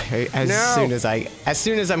 As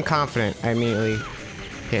soon as I'm confident, I immediately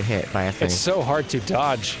get hit by a thing. It's so hard to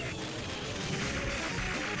dodge.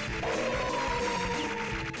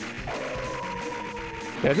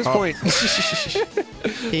 At this point...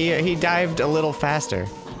 he dived a little faster.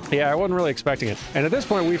 Yeah, I wasn't really expecting it. And at this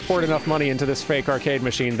point, we've poured enough money into this fake arcade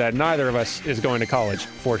machine that neither of us is going to college,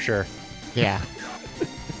 for sure. Yeah.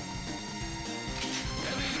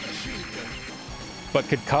 But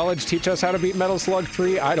could college teach us how to beat Metal Slug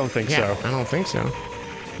 3? I don't think so. I don't think so.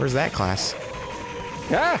 Where's that class?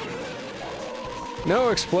 Ah! No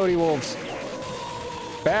explodey wolves.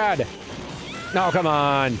 Bad. No, come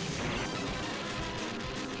on.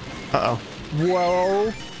 Uh-oh.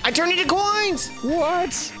 Whoa. I turned into coins!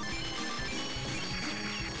 What?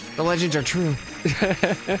 The legends are true.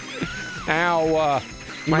 Ow.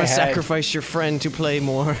 You must sacrifice your friend to play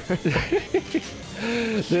more.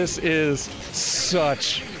 This is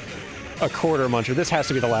such a Quarter-Muncher. This has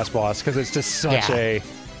to be the last boss, because it's just such a...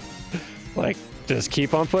 Like, just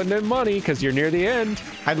keep on putting in money, because you're near the end.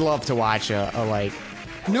 I'd love to watch a like,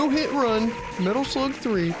 no-hit run, Metal Slug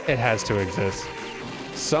 3. It has to exist.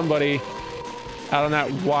 Somebody out on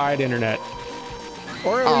that wide internet.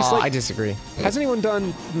 Or at least, like... I disagree. Has anyone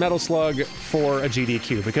done Metal Slug for a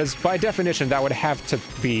GDQ? Because by definition, that would have to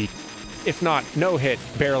be, if not no hit,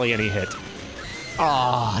 barely any hit.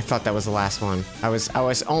 Oh, I thought that was the last one. I was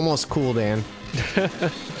almost cool, Dan.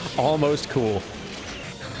 Almost cool.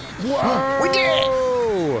 Whoa! We did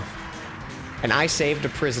it! And I saved a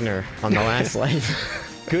prisoner on the last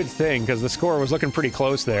life. Good thing, because the score was looking pretty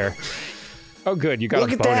close there. Oh, good, you got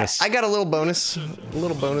Look a at bonus. that! I got a little bonus.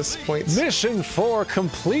 Points. Mission 4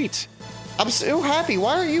 complete. I'm so happy.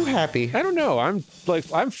 Why are you happy? I don't know. I'm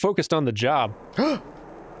focused on the job.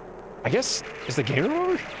 I guess, is the game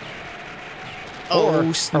over? Oh, or are we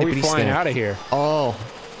snippity flying snap. out of here? Oh.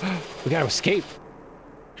 We gotta escape.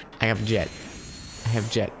 I have jet.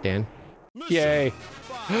 Dan. Yay.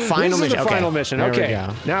 Final This is mission. the final mission. There we Okay,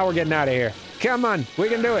 go. now we're getting out of here. Come on, we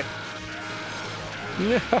can do it.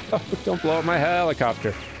 No, don't blow up my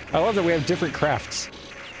helicopter. I love that we have different crafts.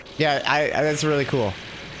 Yeah, that's really cool.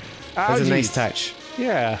 That's a nice touch.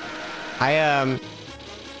 Yeah.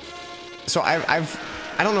 So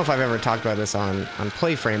I don't know if I've ever talked about this on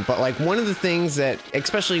PlayFrame, but like one of the things that,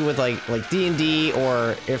 especially with like D&D,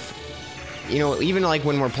 or if, you know, even like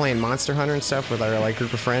when we're playing Monster Hunter and stuff with our like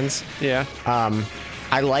group of friends. Yeah.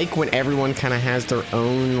 I like when everyone kind of has their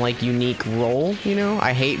own like unique role, you know?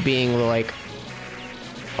 I hate being like,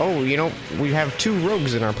 oh, you know, we have 2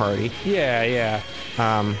 rogues in our party. Yeah, yeah.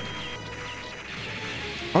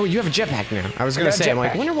 Oh, you have a jetpack now. I was gonna say, I'm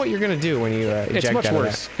like, I wonder what you're gonna do when you eject It's much out of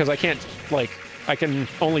worse, because I can't, like, I can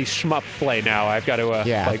only shmup play now. I've got to,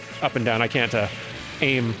 like, up and down. I can't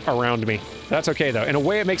aim around me. That's okay, though. In a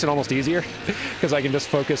way, it makes it almost easier, because I can just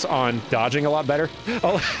focus on dodging a lot better.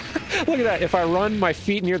 Oh, look at that. If I run my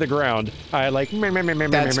feet near the ground, I, like...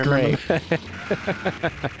 That's great.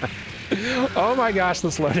 Oh my gosh, the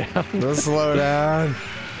slowdown. The slowdown.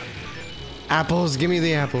 Apples, give me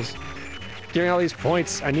the apples. Give me all these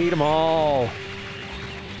points. I need them all.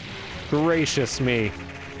 Gracious me.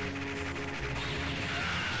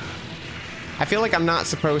 I feel like I'm not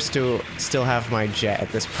supposed to still have my jet at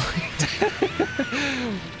this point.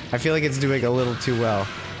 I feel like it's doing a little too well.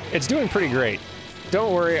 It's doing pretty great.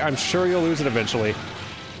 Don't worry, I'm sure you'll lose it eventually.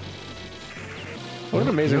 What an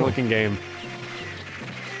amazing looking game.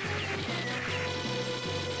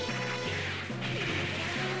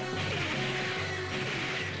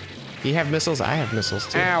 You have missiles? I have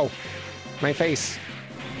missiles too. Ow! My face.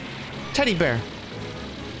 Teddy bear.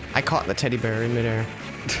 I caught the teddy bear in midair.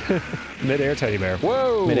 Mid-air teddy bear.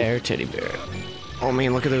 Whoa! Mid-air teddy bear. Oh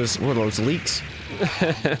man, look at those, what are those leaks?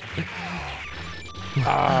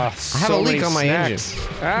 I have a leak on my engine.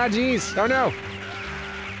 Ah, jeez. Oh no.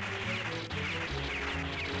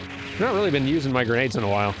 I've not really been using my grenades in a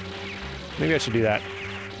while. Maybe I should do that.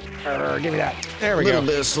 Give me that. There we go. A little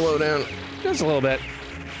bit of slowdown. Just a little bit.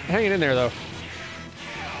 Hanging in there, though.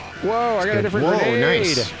 Whoa, I got a different grenade.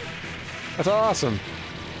 Nice. That's awesome.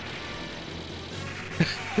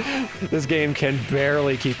 This game can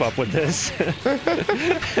barely keep up with this.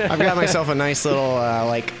 I've got myself a nice little,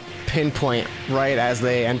 like, pinpoint right as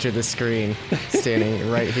they enter the screen, standing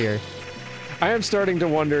right here. I am starting to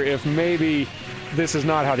wonder if maybe this is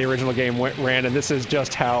not how the original game ran, and this is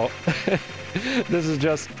just how... this is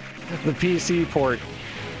just the PC port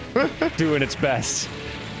doing its best.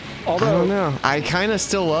 Although, I don't know. I kind of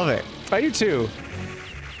still love it. I do too.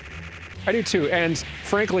 I do too, and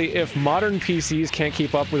frankly, if modern PCs can't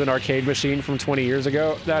keep up with an arcade machine from 20 years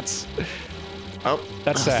ago, that's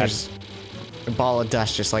sad. A ball of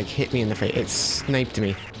dust just like hit me in the face. It sniped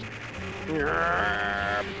me.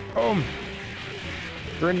 Boom.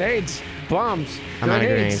 Grenades, bombs, I'm out of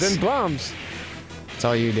grenades. and bombs. It's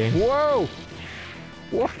all you, dude. Whoa!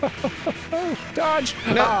 Whoa! Dodge!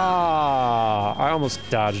 No. Ah! I almost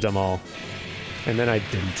dodged them all, and then I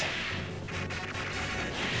didn't.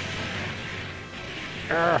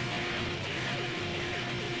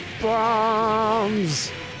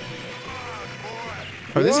 Bombs!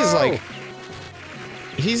 Oh, this is like...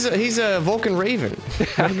 He's a Vulcan Raven.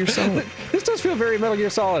 Metal Gear Solid. This does feel very Metal Gear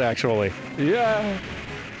Solid, actually. Yeah.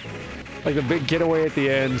 Like the big getaway at the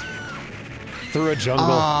end. Through a jungle.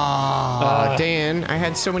 Oh, Dan, I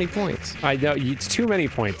had so many points. I know, it's too many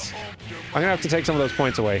points. I'm gonna have to take some of those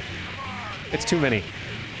points away. It's too many.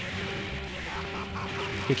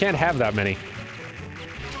 You can't have that many.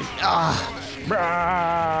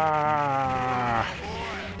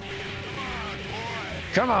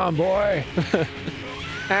 Come on, boy.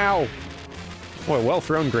 Ow. Boy,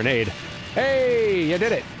 well-thrown grenade. Hey, you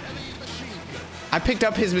did it. I picked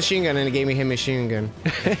up his machine gun and it gave me his machine gun.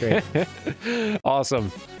 That's great.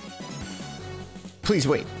 Awesome. Please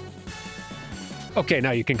wait. Okay,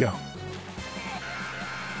 now you can go.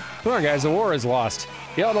 Come on, guys, the war is lost.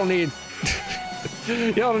 Y'all don't need...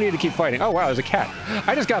 Y'all don't need to keep fighting. Oh, wow, there's a cat.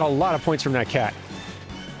 I just got a lot of points from that cat.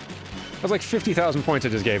 That was like 50,000 points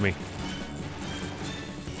it just gave me.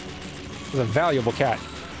 It was a valuable cat.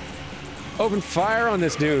 Open fire on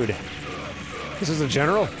this dude. This is the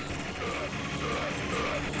general?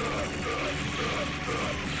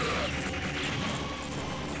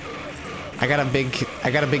 I got a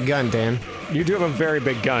big gun, Dan. You do have a very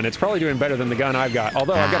big gun. It's probably doing better than the gun I've got.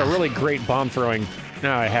 Although I've got a really great bomb throwing...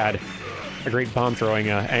 No, I had a great bomb throwing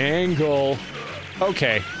angle.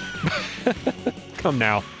 Okay. Come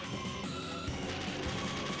now.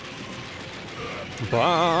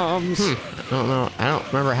 Bombs. I don't know. I don't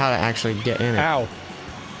remember how to actually get in it. Ow.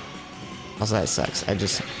 Also, that sucks. I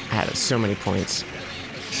had so many points.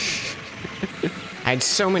 I had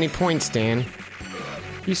so many points, Dan.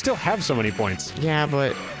 You still have so many points. Yeah,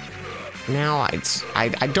 but now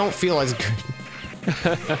I don't feel as good.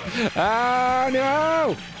 Oh,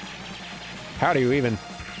 no! How do you even?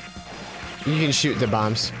 You can shoot the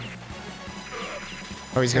bombs.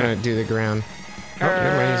 Oh, he's gonna do the ground. Oh,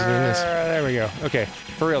 never mind, he's doing this. There we go. Okay,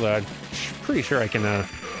 for real though, I'm pretty sure I can,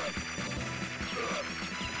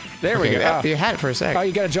 There we go. You had it for a sec. Oh,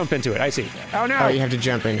 you gotta jump into it. I see. Oh, no! Oh, you have to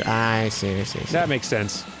jump in. I see. That makes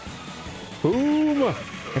sense. Boom!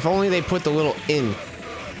 If only they put the little in.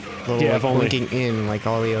 Yeah, if only. Blinking in like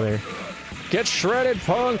all the other... Get shredded,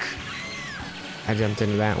 punk! I jumped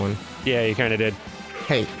into that one. Yeah, you kinda did.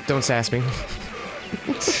 Hey, don't sass me.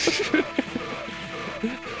 This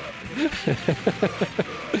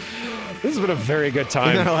has been a very good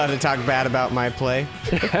time. You're not allowed to talk bad about my play.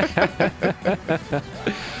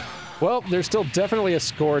 Well, there's still definitely a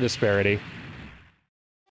score disparity.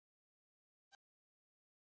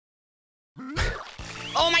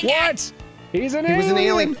 Oh my God! What? He's an alien! He was an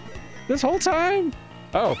alien. This whole time?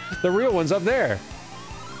 Oh, the real one's up there.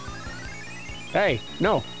 Hey,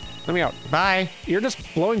 no. Let me out. Bye. You're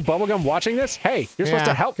just blowing bubblegum watching this? Hey, you're supposed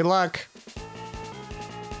to help. Good luck.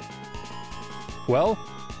 Well?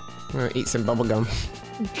 I'm gonna eat some bubblegum.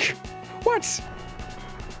 What?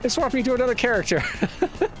 It swapped me to another character.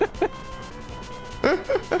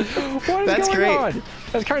 What is going on?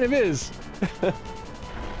 That kind of is.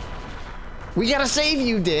 We gotta save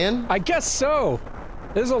you, Dan. I guess so.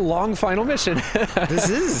 This is a long final mission. This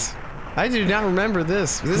is. I do not remember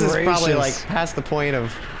this. This is probably like past the point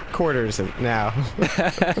of quarters now.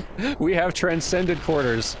 We have transcended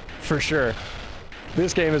quarters, for sure.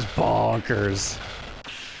 This game is bonkers.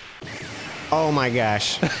 Oh my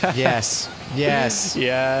gosh. Yes. Yes.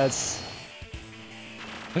 Yes.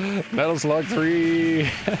 Metal Slug 3.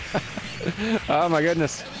 Oh my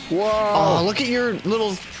goodness. Whoa. Oh, look at your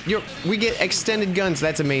little... we get extended guns.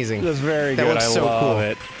 That's amazing. That's very good. That looks so cool.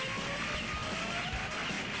 It.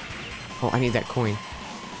 Oh, I need that coin.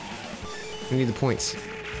 I need the points.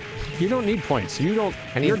 You don't need points. You don't.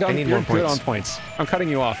 I need you're done. You're more good points. On points. I'm cutting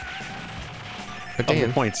you off. But Of Dan,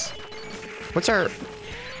 the points. what's our...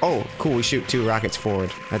 Oh, cool. We shoot 2 rockets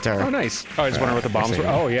forward. That's our... Oh, nice. Oh, I just wondering what the bombs were.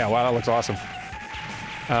 Oh, yeah. Wow, that looks awesome.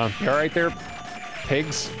 You all right there,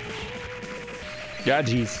 pigs? Yeah,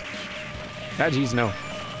 jeez. Yeah, jeez, no.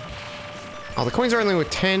 Oh, the coins are only with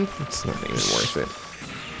 10. It's not even worth it.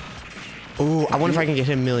 Ooh, I wonder if I can get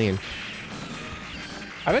him 1,000,000.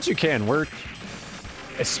 I bet you can.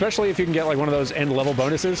 Especially if you can get like one of those end level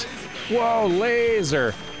bonuses. Whoa,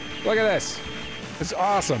 laser! Look at this. It's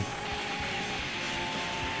awesome.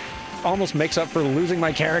 Almost makes up for losing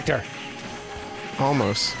my character.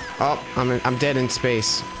 Almost. Oh, I'm dead in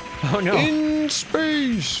space. Oh no. In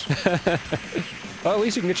space! Well, at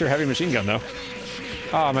least you can get your heavy machine gun though.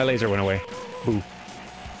 Ah, my laser went away. Boo.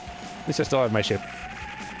 At least I still have my ship.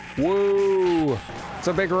 Whoa! It's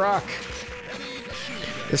a big rock.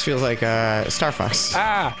 This feels like Star Fox.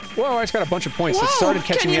 Ah! Whoa, I just got a bunch of points. Whoa, It started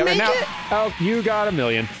catching me up. And now, it? oh, you got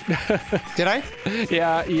 1,000,000. Did I?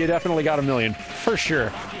 Yeah, you definitely got 1,000,000. For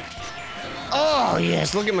sure. Oh,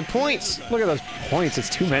 yes. Look at my points. Look at those points. It's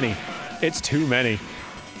too many. It's too many.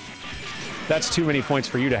 That's too many points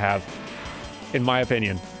for you to have, in my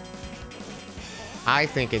opinion. I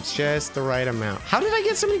think it's just the right amount. How did I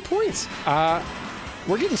get so many points?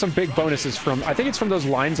 We're getting some big bonuses from, I think it's from those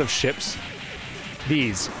lines of ships.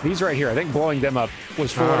 These right here. I think blowing them up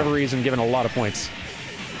was, for whatever reason, given a lot of points.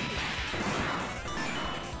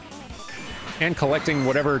 And collecting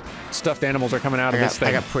whatever stuffed animals are coming out of this thing.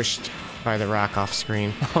 I got pushed by the rock off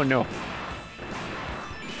screen. Oh, no.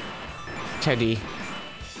 Teddy.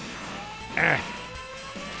 Ah.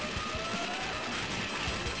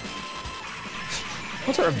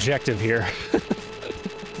 What's our objective here?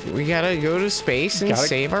 We gotta go to space and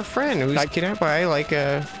save our friend who's kidnapped by, like,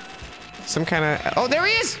 some kind of... Oh, there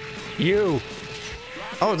he is! You.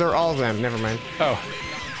 Oh, they're all of them. Never mind. Oh.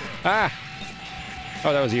 Ah.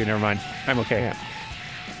 Oh, that was you. Never mind. I'm okay. Yeah.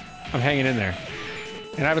 I'm hanging in there.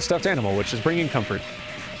 And I have a stuffed animal, which is bringing comfort.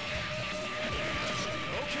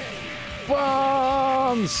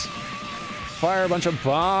 Bombs! Fire a bunch of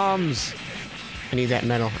bombs. I need that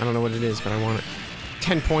medal. I don't know what it is, but I want it.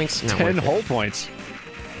 10 points. Not 10 whole points.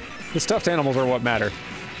 The stuffed animals are what matter.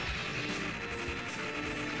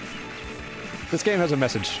 This game has a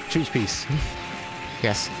message. Choose peace.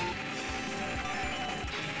 Yes.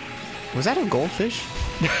 Was that a goldfish?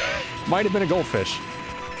 Might have been a goldfish.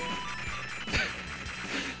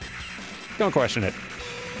 Don't question it.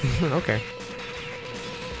 Okay.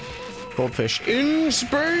 Goldfish in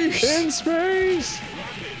space! In space!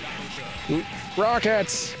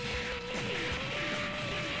 Rockets!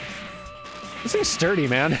 This thing's sturdy,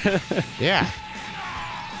 man. Yeah.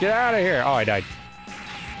 Get out of here. Oh, I died.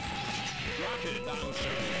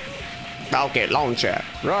 Rocket launcher.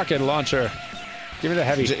 Rocket launcher. Give me the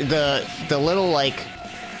heavy. The little, like,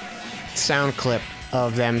 sound clip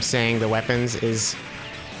of them saying the weapons is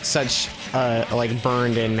such, like,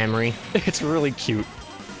 burned in memory. It's really cute.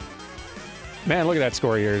 Man, look at that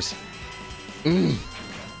score of yours.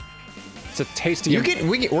 It's a tasty... We're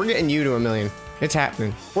getting you to 1,000,000. It's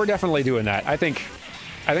happening. We're definitely doing that. I think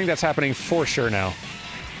that's happening for sure now.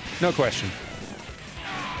 No question.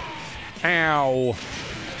 Ow.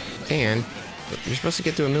 Dan, you're supposed to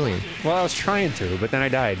get to 1,000,000. Well, I was trying to, but then I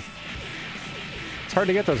died. It's hard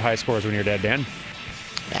to get those high scores when you're dead, Dan.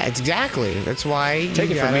 Exactly. That's why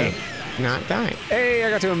Take it from me. Not die. Hey, I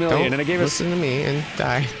got to 1,000,000 and it gave us... listen to me and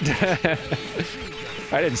die.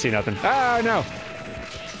 I didn't see nothing. Ah, no.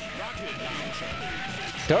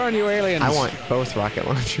 Darn you aliens. I want both rocket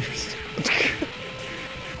launchers.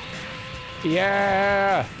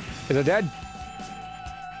 Yeah. Is it dead?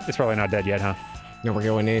 It's probably not dead yet, huh? No, we're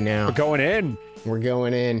going in now. We're going in. We're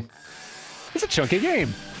going in. It's a chunky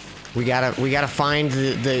game. We gotta find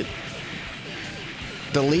the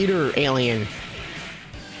leader alien.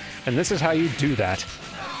 And this is how you do that.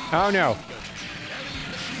 Oh no.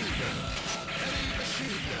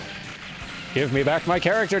 Give me back my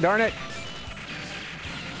character, darn it.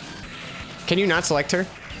 Can you not select her?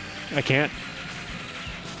 I can't.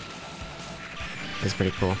 That's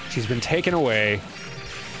pretty cool. She's been taken away.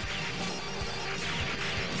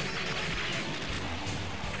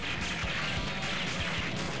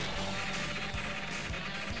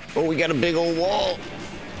 Oh, we got a big old wall.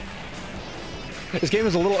 This game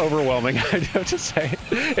is a little overwhelming, I have to say.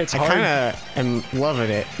 It's hard. I kind of am loving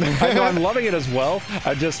it. I know, I'm loving it as well.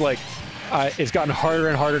 I'm just like, it's gotten harder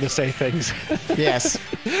and harder to say things. Yes.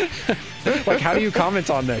 Like, how do you comment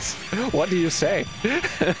on this? What do you say?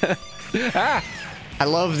 Ah! I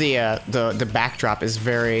love the backdrop is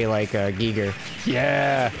very like Giger.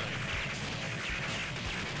 Yeah.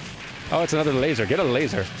 Oh, it's another laser. Get a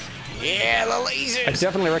laser. Yeah, the lasers. I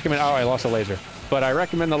definitely recommend. Oh, I lost a laser, but I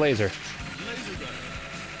recommend the laser.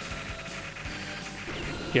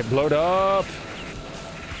 Get blowed up.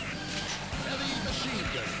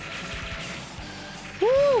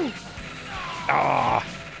 Woo! Ah.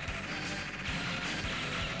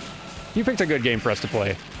 You picked a good game for us to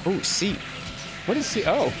play. Oh, C. What is C?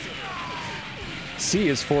 Oh. C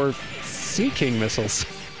is for Sea King missiles.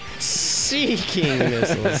 Sea King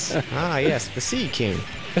missiles. Ah, yes, the Sea King.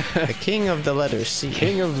 The king of the letter C.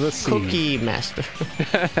 King of the sea. Cookie master.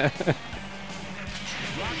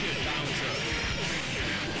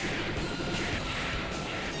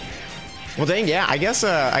 Well, dang, yeah. I guess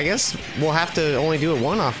we'll have to only do a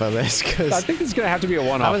one-off of this because I think it's gonna have to be a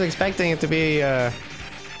one-off. I was expecting it to be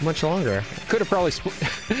much longer. Could have probably split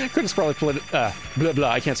blah blah.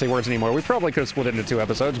 I can't say words anymore. We probably could have split it into 2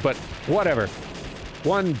 episodes, but whatever.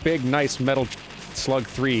 One big, nice Metal Slug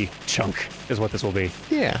 3 chunk is what this will be.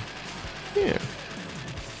 Yeah. Yeah.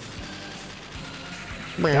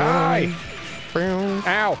 Die!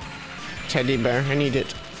 Ow! Teddy bear, I need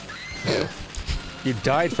it. You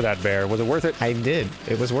died for that bear. Was it worth it? I did.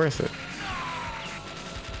 It was worth it.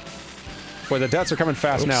 Boy, the deaths are coming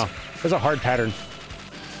fast now. There's a hard pattern.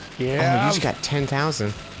 Yeah. Oh, you just got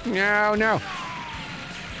 10,000. No, no.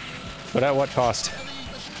 But at what cost?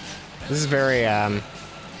 This is very,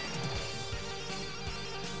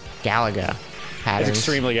 Galaga patterns. It's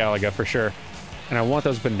extremely Galaga, for sure. And I want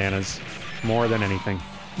those bananas more than anything.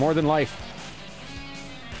 More than life.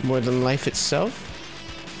 More than life itself?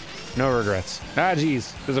 No regrets. Ah,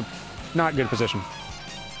 geez. There's a not good position.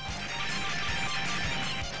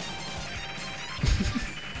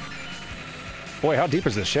 Boy, how deep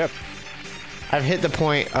is this ship? I've hit the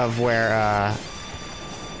point of where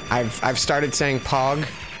I've started saying Pog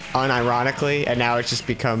unironically, and now it's just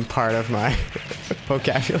become part of my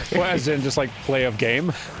vocabulary. Well, as in just like play of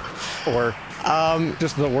game, or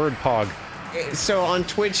just the word Pog. So on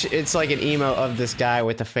Twitch, it's like an emo of this guy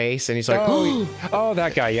with the face, and he's like, oh,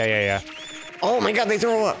 that guy. Yeah, yeah, yeah. Oh my god, they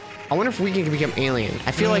throw up. I wonder if we can become alien.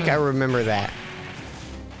 I feel like I remember that.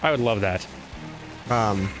 I would love that.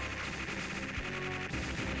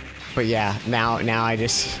 But yeah, now I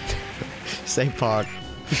just say Pog,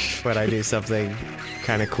 but I do something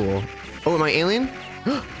kind of cool. Oh, am I alien?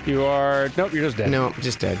 You are... Nope, you're just dead. No,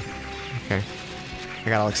 just dead. Okay. I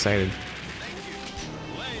got all excited.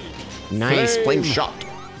 Nice flame shot.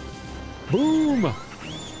 Boom!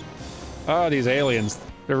 Oh, these aliens.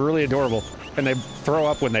 They're really adorable. And they throw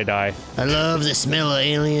up when they die. I love the smell of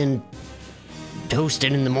alien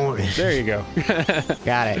toasting in the morning. There you go.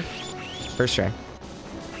 Got it. First try.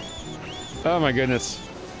 Oh my goodness.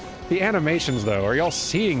 The animations, though. Are y'all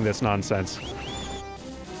seeing this nonsense?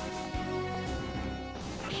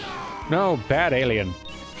 No, bad alien.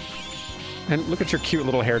 And look at your cute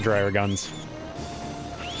little hairdryer guns.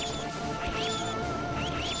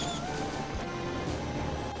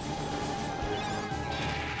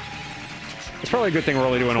 It's probably a good thing we're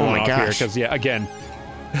only doing a one-off here, because, yeah, again,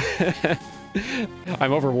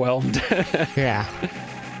 I'm overwhelmed. Yeah.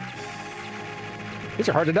 These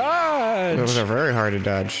are hard to dodge! Those are very hard to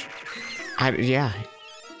dodge. Yeah.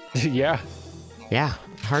 Yeah. Yeah.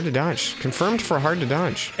 Hard to dodge. Confirmed for hard to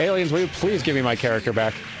dodge. Aliens, will you please give me my character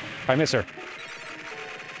back? I miss her.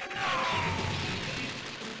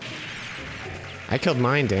 I killed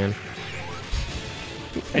mine, Dan.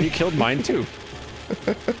 And you killed mine, too.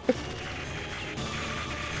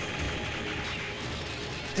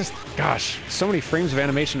 Just, gosh, so many frames of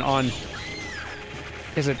animation on...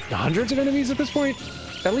 Is it hundreds of enemies at this point?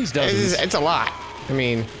 At least dozens. It's a lot. I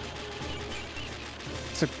mean...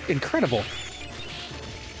 It's incredible.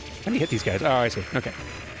 How do you hit these guys? Oh, I see. Okay.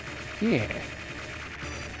 Yeah.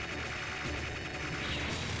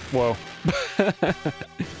 Whoa.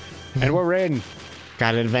 And we're in.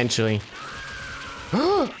 Got it eventually.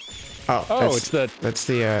 Oh, it's the... That's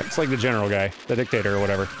the, It's like the general guy. The dictator or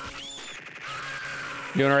whatever.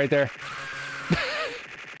 Doing it right there?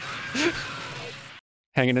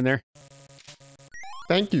 Hanging in there?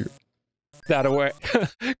 Thank you. That away.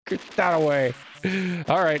 Get that away.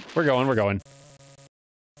 All right, we're going, we're going.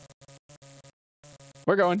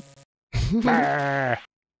 We're going. Gotta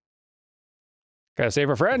save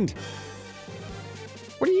a friend.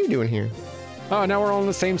 What are you doing here? Oh, now we're all on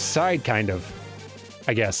the same side, kind of.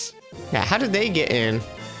 I guess. Yeah, how did they get in?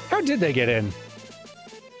 How did they get in?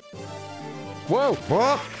 Whoa!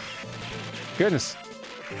 Whoa! Goodness.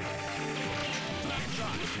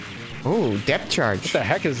 Oh, depth charge. What the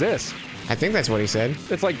heck is this? I think that's what he said.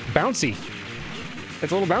 It's like bouncy.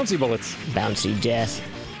 It's little bouncy bullets. Bouncy death.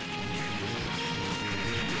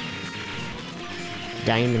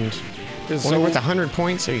 Diamond. This is Only so worth 100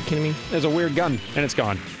 points? Are you kidding me? There's a weird gun, and it's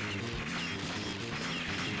gone.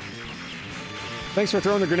 Thanks for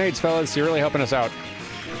throwing the grenades, fellas. You're really helping us out.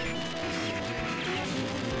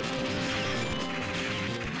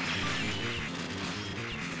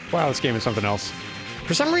 Wow, this game is something else.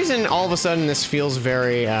 For some reason, all of a sudden, this feels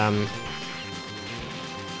very, I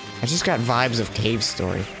just got vibes of Cave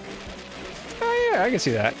Story. Oh, yeah, I can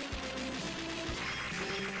see that.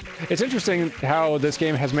 It's interesting how this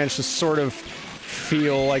game has managed to sort of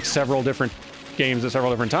feel like several different games at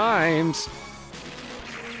several different times.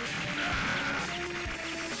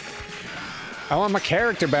 I want my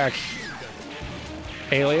character back.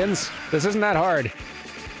 Aliens, this isn't that hard.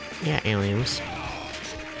 Yeah, aliens.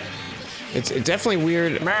 It's definitely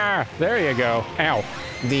weird. Ah, there you go. Ow.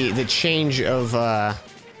 The change of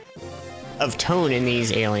tone in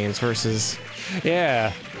these aliens versus,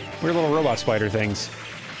 Yeah, weird little robot spider things.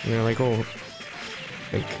 you know, like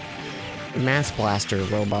math blaster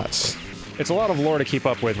robots. It's a lot of lore to keep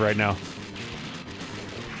up with right now.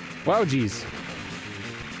 Wow, geez.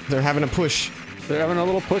 They're having a push. They're having a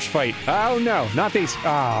little push fight. Oh no, not these.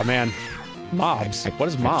 Ah, man. Mobs. What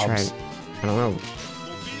is mobs? I don't know.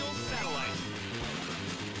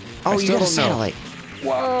 I Oh, you still got a don't know. satellite.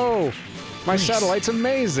 Whoa! My Nice. satellite's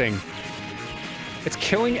amazing. It's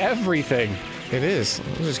killing everything. It is.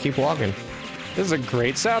 We'll just keep walking. This is a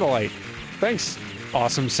great satellite. Thanks,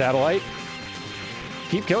 awesome satellite.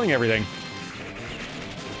 Keep killing everything.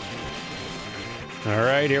 All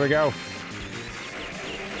right, here we go.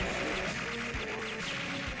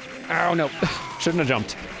 Oh, no. Shouldn't have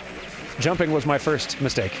jumped. Jumping was my first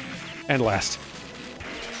mistake. And last.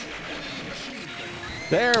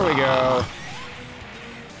 There we go.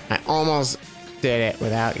 I almost did it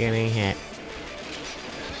without getting hit.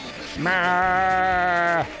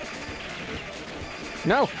 Ah.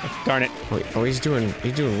 No. Darn it. Wait, oh, he's doing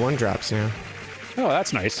one drops now. Oh,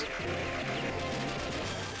 that's nice.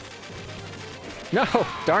 No.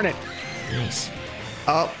 Darn it. Nice.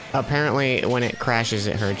 Oh, apparently when it crashes,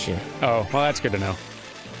 it hurts you. Oh, well, that's good to know.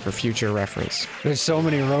 For future reference. There's so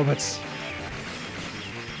many robots.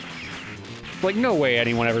 Like, no way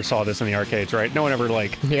anyone ever saw this in the arcades, right? No one ever,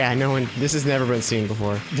 like... Yeah, no one. This has never been seen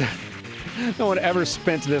before. No one ever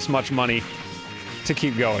spent this much money to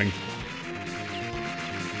keep going.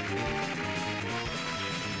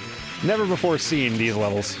 Never before seen these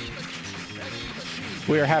levels.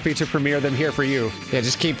 We are happy to premiere them here for you. Yeah,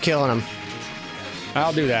 just keep killing them.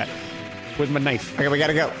 I'll do that. With my knife. Okay, we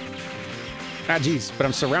gotta go. Ah, jeez, but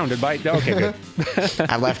I'm surrounded by... Okay, good.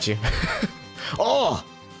 I left you. Oh!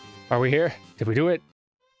 Are we here? Did we do it?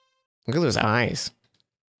 Look at those eyes.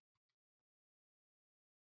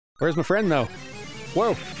 Where's my friend, though?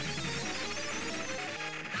 Whoa.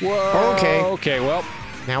 Whoa. Okay. Okay, well.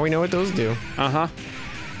 Now we know what those do. Uh-huh.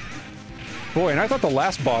 Boy, and I thought the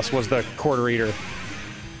last boss was the quarter eater.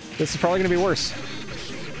 This is probably going to be worse.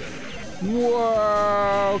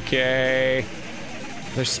 Whoa. Okay.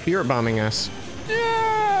 They're spirit bombing us.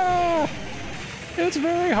 Yeah. It's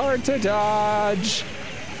very hard to dodge.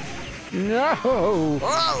 No.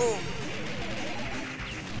 Whoa!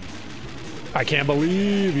 I can't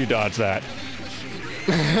believe you dodged that.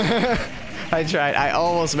 I tried. I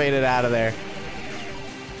almost made it out of there.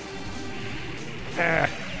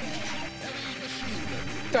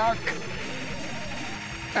 Duck.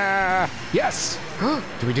 Yes.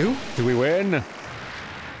 Do we do? Do we win?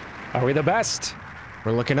 Are we the best?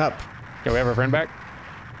 We're looking up. Can we have our friend back?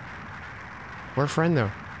 We're a friend,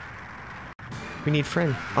 though. We need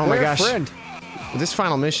friend. Oh We're my gosh. friend. This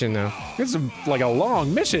final mission, though. This is like a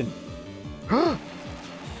long mission.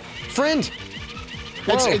 Friend!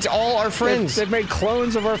 Whoa. It's all our friends. They've made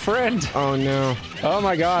clones of our friend. Oh no. Oh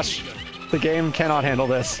my gosh. The game cannot handle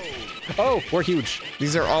this. Oh, we're huge.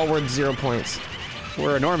 These are all worth 0 points.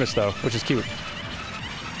 We're enormous, though, which is cute.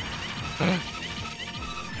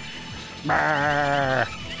 Brrr.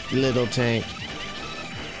 Little tank.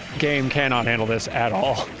 Game cannot handle this at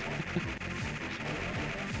all.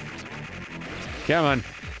 Come on.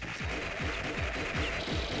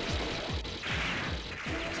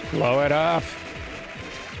 Blow it up.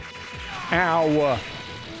 Ow.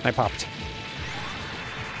 I popped.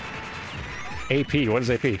 AP. What is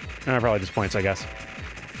AP? Probably just points, I guess.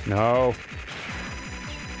 No.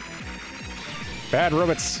 Bad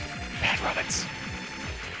robots. Bad robots.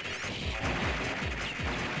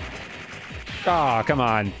 Ah, come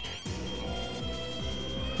on.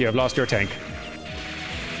 You have lost your tank.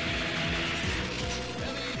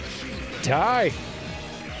 Die.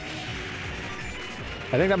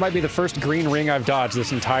 I think that might be the first green ring I've dodged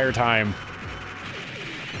this entire time.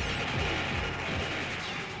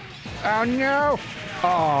 Oh, no! Oh,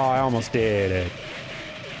 I almost did it.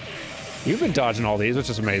 You've been dodging all these, which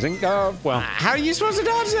is amazing. Oh, well. How are you supposed to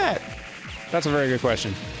dodge that? That's a very good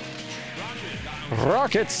question.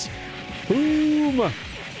 Rockets! Boom!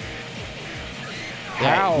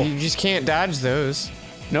 Yeah, How? you just can't dodge those.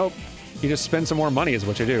 Nope. You just spend some more money is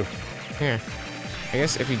what you do. Yeah. I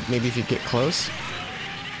guess if you get close.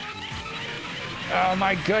 Oh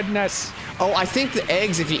my goodness! Oh, I think the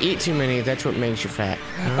eggs, if you eat too many, that's what makes you fat.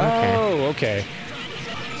 Okay. Oh, okay.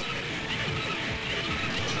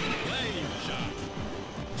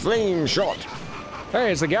 Flame shot.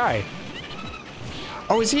 Hey, it's the guy.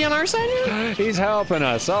 Oh, is he on our side now? He's helping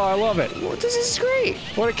us. Oh, I love it. Well, this is great.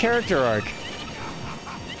 What a character arc.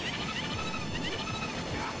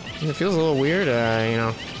 It feels a little weird, you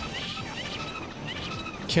know,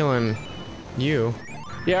 killing you.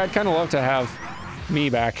 Yeah, I'd kind of love to have me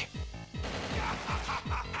back.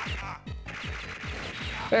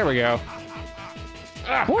 There we go.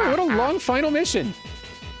 Boy, what a long final mission.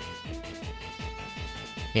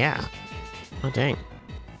 Yeah. Oh, dang.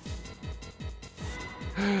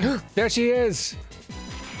 There she is.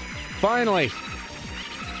 Finally.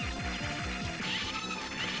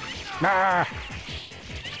 Ah.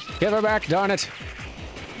 Give her back, darn it.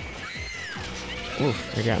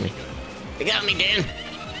 Oof, they got me. They got me, Dan.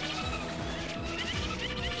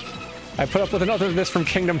 I put up with another of this from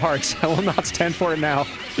Kingdom Hearts. I will not stand for it now.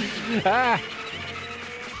 Ah!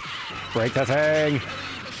 Break that thing.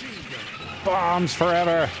 Bombs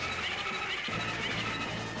forever.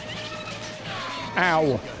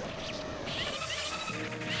 Ow.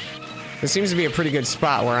 This seems to be a pretty good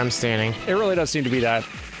spot where I'm standing. It really does seem to be that.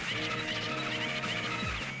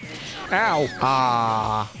 Ow.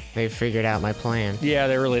 Ah, they figured out my plan. Yeah,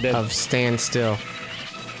 they really did. Of stand still.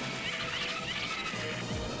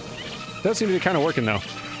 Does seem to be kind of working, though.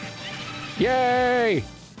 Yay!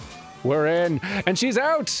 We're in. And she's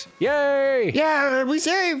out! Yay! Yeah, we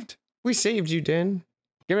saved! We saved you, Dan.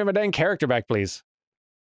 Give me my dang character back, please.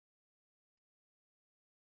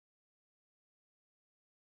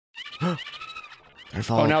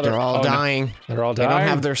 Now they're all dying. No. They're all dying. They don't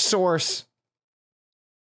have their source.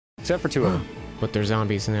 Except for two of them. But they're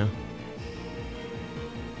zombies now.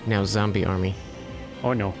 Now zombie army.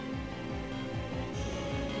 Oh no.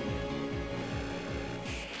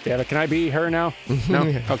 Yeah, but can I be her now? No?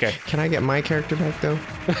 Okay. Can I get my character back, though?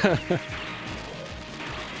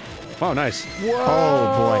 Oh, nice. Whoa!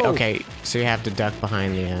 Oh, boy. Okay, so you have to duck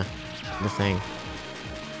behind the thing.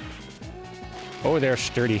 Oh, they're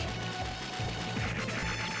sturdy.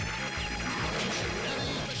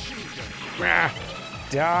 Ah,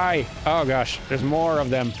 die! Oh gosh, there's more of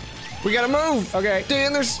them. We gotta move! Okay.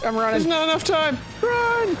 Dan, I'm running. There's not enough time!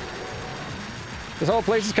 Run! This whole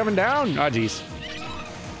place is coming down. Oh, jeez.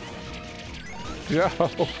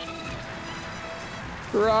 Go!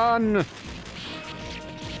 Run!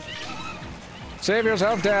 Save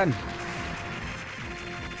yourself, Dan.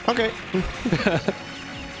 Okay.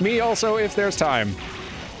 Me also, if there's time.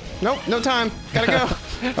 Nope, no time. Gotta go.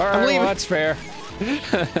 All right, well, that's fair.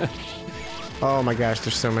 Oh my gosh,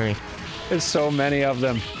 there's so many. There's so many of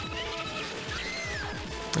them.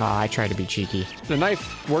 Oh, I tried to be cheeky. The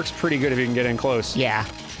knife works pretty good if you can get in close. Yeah.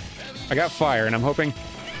 I got fire, and I'm hoping...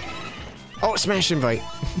 Oh, smash invite.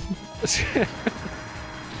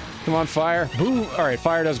 Come on, fire. Boo! All right,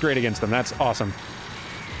 fire does great against them. That's awesome.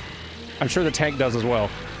 I'm sure the tank does as well.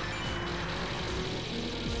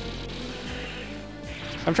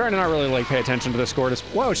 I'm trying to not really, like, pay attention to the score.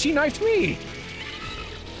 Whoa, she knifed me!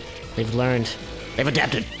 They've learned. They've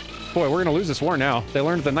adapted. Boy, we're gonna lose this war now. They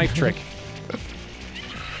learned the knife trick.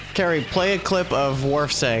 Carrie, play a clip of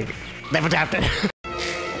Worf's egg. They've adapted.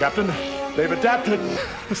 Captain, they've adapted.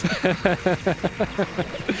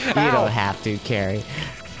 You don't have to, Carrie.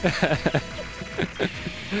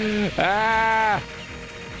 Ah!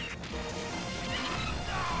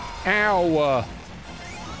 Ow!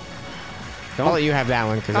 I'll let you have that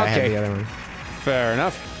one because I have the other one. Fair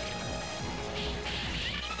enough.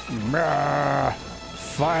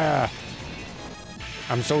 Fire!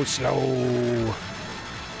 I'm so slow.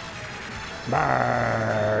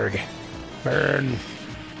 Barg. Burn.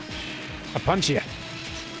 I'll punch you.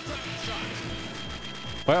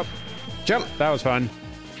 Well, jump. That was fun.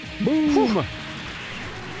 Boom! Whew.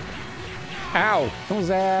 Ow! Don't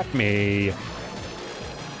zap me.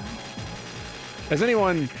 Has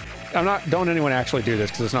anyone... Don't anyone actually do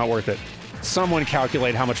this because it's not worth it. Someone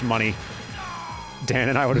calculate how much money Dan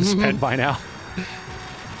and I would have spent by now.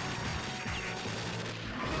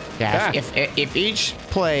 Yeah, if each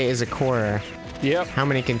play is a quarter, Yep. How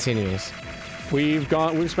many continues? We've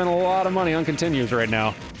spent a lot of money on continues right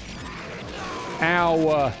now.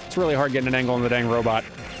 Ow. It's really hard getting an angle on the dang robot.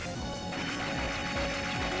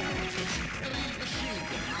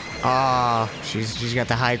 Ah, she's got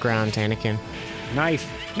the high ground, Anakin. Knife.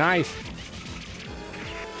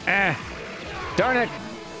 Ah. Darn it.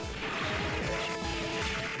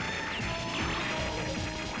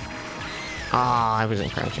 Ah, I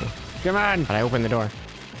wasn't crouching. Come on. But I opened the door.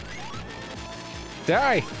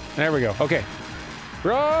 Die. There we go. Okay.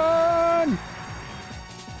 Run.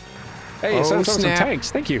 Hey, Oh, some snap.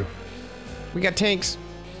 tanks. Thank you. We got tanks.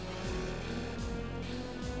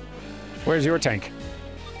 Where's your tank?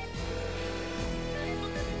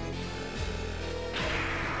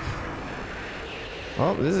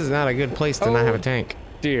 Well, this is not a good place to not have a tank.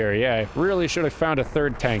 Dear, yeah. Really should have found a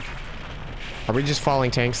third tank. Are we just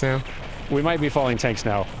falling tanks now? We might be falling tanks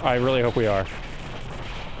now. I really hope we are.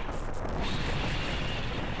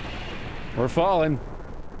 We're falling.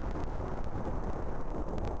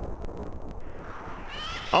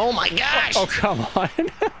 Oh my gosh! Oh, come on.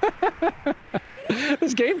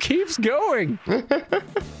 This game keeps going.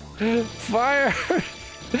 Fire.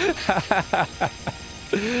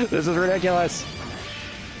 This is ridiculous.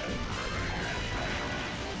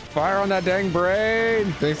 Fire on that dang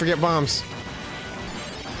brain. Don't forget bombs.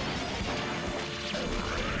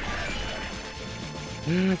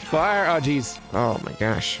 Fire. Oh, jeez. Oh my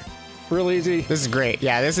gosh. Real easy. This is great.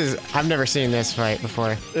 Yeah, this is... I've never seen this fight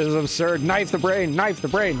before. This is absurd. Knife the brain. Knife the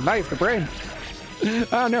brain. Knife the brain.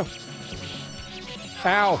 Oh, no.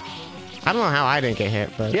 Ow. I don't know how I didn't get hit,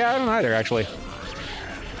 but... Yeah, I don't either, actually.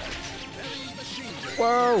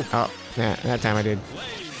 Whoa. Oh, yeah, that time I did.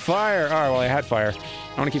 Fire. All right, well, I had fire.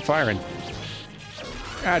 I want to keep firing.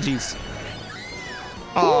 Ah, jeez.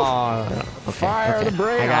 Oh, okay, Fire the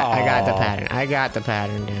brain. I got the pattern. I got the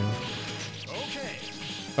pattern down.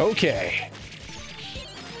 Okay.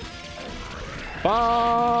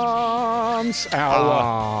 Bombs. Ow.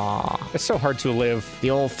 Aw. It's so hard to live. The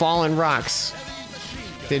old fallen rocks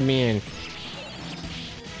did me in.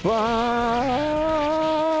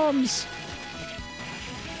 Bombs.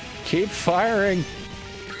 Keep firing.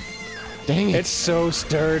 Dang it. It's so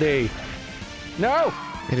sturdy. No.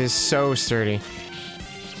 It is so sturdy.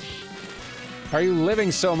 Are you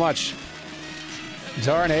living so much?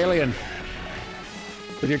 Darn alien.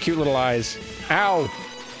 With your cute little eyes. Ow.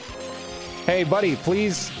 Hey, buddy,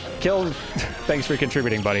 please kill... Thanks for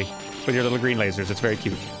contributing, buddy. With your little green lasers. It's very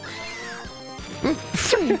cute.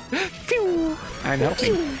 I'm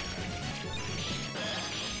helping.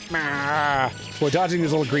 Ah. Well, dodging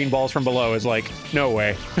these little green balls from below is like, no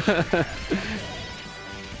way.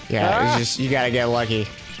 Yeah, it's just, you gotta get lucky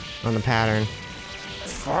on the pattern.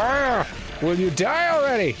 Fire! Will you die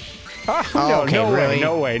already? Oh, Oh, no, okay, no really? way,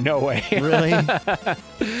 no way, no way. Really?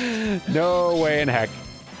 No way in heck.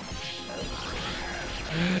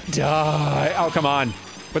 Die. Oh, come on.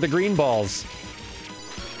 With the green balls.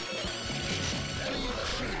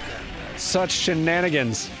 Such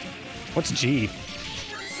shenanigans. What's G?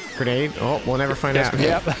 Grenade? Oh, we'll never find out.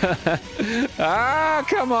 Yep. Ah,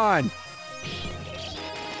 come on.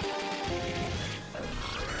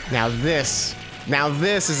 Now this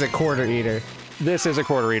is a quarter eater. This is a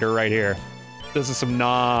quarter eater right here. This is some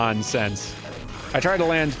nonsense. I tried to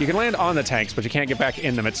land. You can land on the tanks, but you can't get back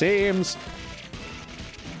in them, it seems.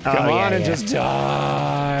 Come on and just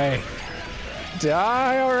die.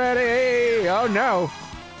 Die already. Oh, no.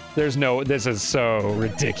 There's no... This is so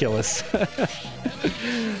ridiculous.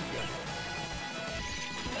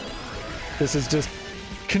 This is just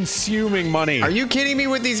consuming money. Are you kidding me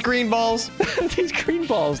with these green balls? These green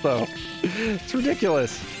balls, though. It's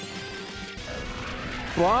ridiculous.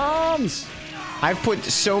 Bombs. I've put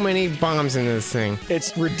so many bombs in this thing.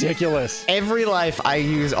 It's ridiculous. Every life I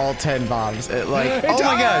use all 10 bombs. Oh my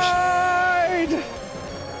gosh.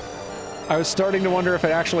 I was starting to wonder if it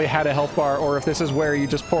actually had a health bar or if this is where you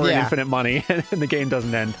just pour in infinite money and the game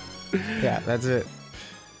doesn't end. Yeah, that's it.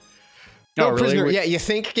 No, No, really? prisoner. Yeah, you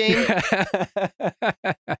think, game?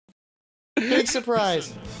 Big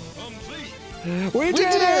surprise. We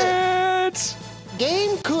did it!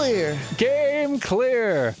 Game clear. Game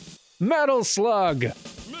clear. Metal Slug.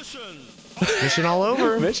 Mission all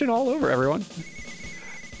over. Mission all over, everyone.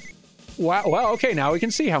 Wow. Well, okay, now we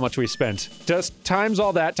can see how much we spent. Just times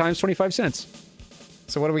all that, times 25 cents.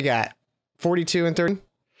 So what do we got? 42 and 30?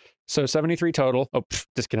 So 73 total. Oh,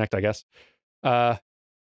 disconnect, I guess.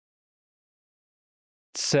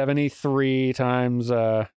 73 times,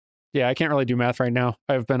 yeah, I can't really do math right now.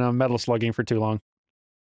 I've been metal slugging for too long.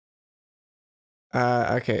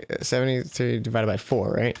 Okay, 73 divided by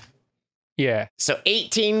 4, right? Yeah. So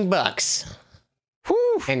 18 bucks.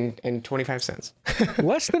 Whew. And 25 cents.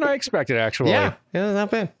 Less than I expected, actually. Yeah,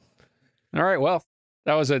 not bad. All right, well,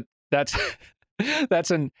 that's an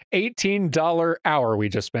 $18 hour we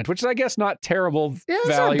just spent, which is, I guess, not terrible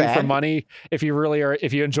value for money if you really are,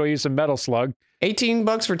 if you enjoy using Metal Slug.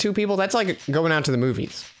 $18 for 2 people, that's like going out to the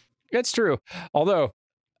movies. It's true. Although,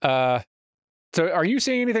 so are you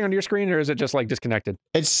seeing anything on your screen, or is it just like disconnected?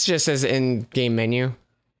 It's just as in-game menu.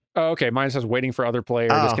 Oh, okay. Mine says waiting for other player.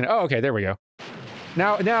 Oh, okay. There we go.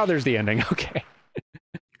 Now there's the ending. Okay.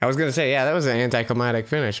 I was gonna say, yeah, that was an anticlimactic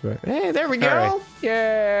finish, but hey, there we go. All right.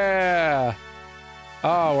 Yeah.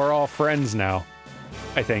 Oh, we're all friends now,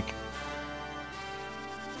 I think.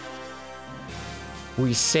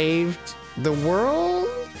 We saved the world?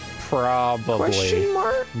 Probably. Question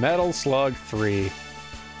mark? Metal Slug 3.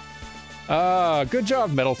 Good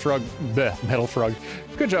job, Metal Slug. Metal Slug.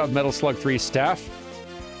 Good job, Metal Slug 3 staff.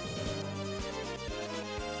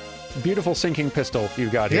 Beautiful sinking pistol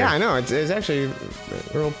you've got here. Yeah, I know. It's actually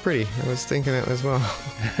real pretty. I was thinking it as well.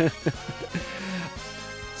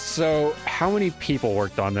 So, how many people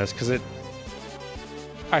worked on this? Because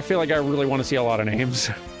I feel like I really want to see a lot of names.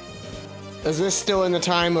 Is this still in the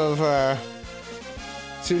time of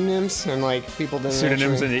pseudonyms and like people didn't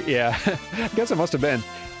pseudonyms actually... and yeah, I guess it must have been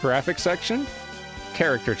graphics section,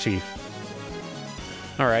 character chief.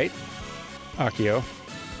 All right, Akio.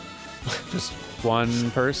 Just one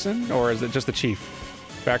person, or is it just the chief?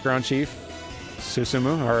 Background chief,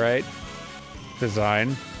 Susumu. All right,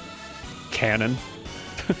 design, canon,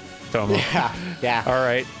 Tomo. Yeah. All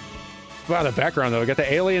right. Wow, the background though. We got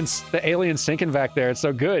the alien sinking back there. It's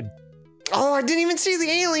so good. Oh, I didn't even see the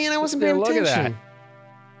alien. I wasn't paying attention. Look at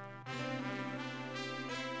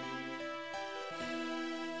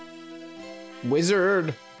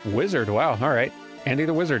that. Wizard. Wow. All right. Andy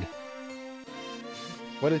the Wizard.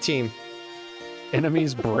 What a team.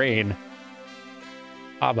 Enemy's brain.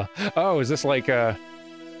 Abba. Oh, is this like the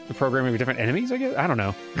programming of different enemies, I guess? I don't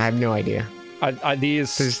know. I have no idea.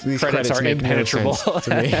 These credits are impenetrable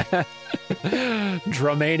to me.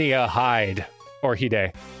 Dramania Hyde or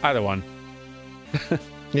Hide. Either one.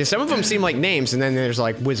 Yeah, some of them seem like names, and then there's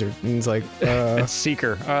like Wizard, and it's like it's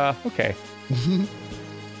Seeker. Okay.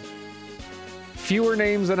 Fewer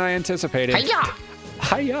names than I anticipated. Hiya!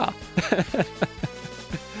 Hiya!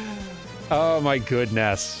 Oh my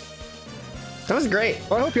goodness. That was great.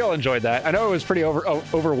 Well, I hope you all enjoyed that. I know it was pretty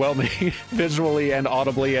overwhelming visually and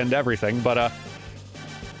audibly and everything, but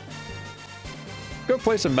go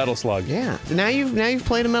play some Metal Slug. Yeah. Now you've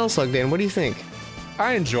played a Metal Slug, Dan. What do you think?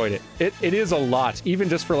 I enjoyed it. It is a lot, even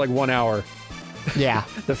just for like 1 hour. Yeah.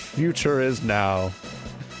 The future is now.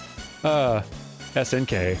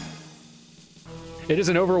 SNK. It is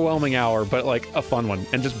an overwhelming hour, but like a fun one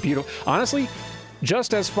and just beautiful. Honestly,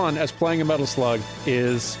 just as fun as playing a Metal Slug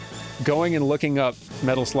is going and looking up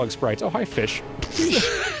Metal Slug sprites. Oh, hi, fish.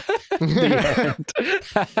 The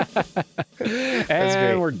end.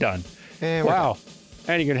 And we're done. Wow.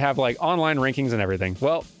 And you can have like online rankings and everything.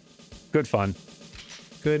 Well, good fun.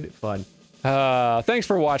 Good fun. Thanks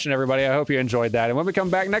for watching, everybody. I hope you enjoyed that. And when we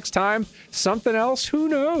come back next time, something else, who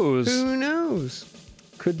knows? Who knows?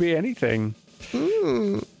 Could be anything.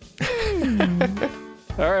 All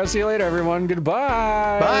right, I'll see you later, everyone.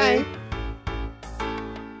 Goodbye. Bye.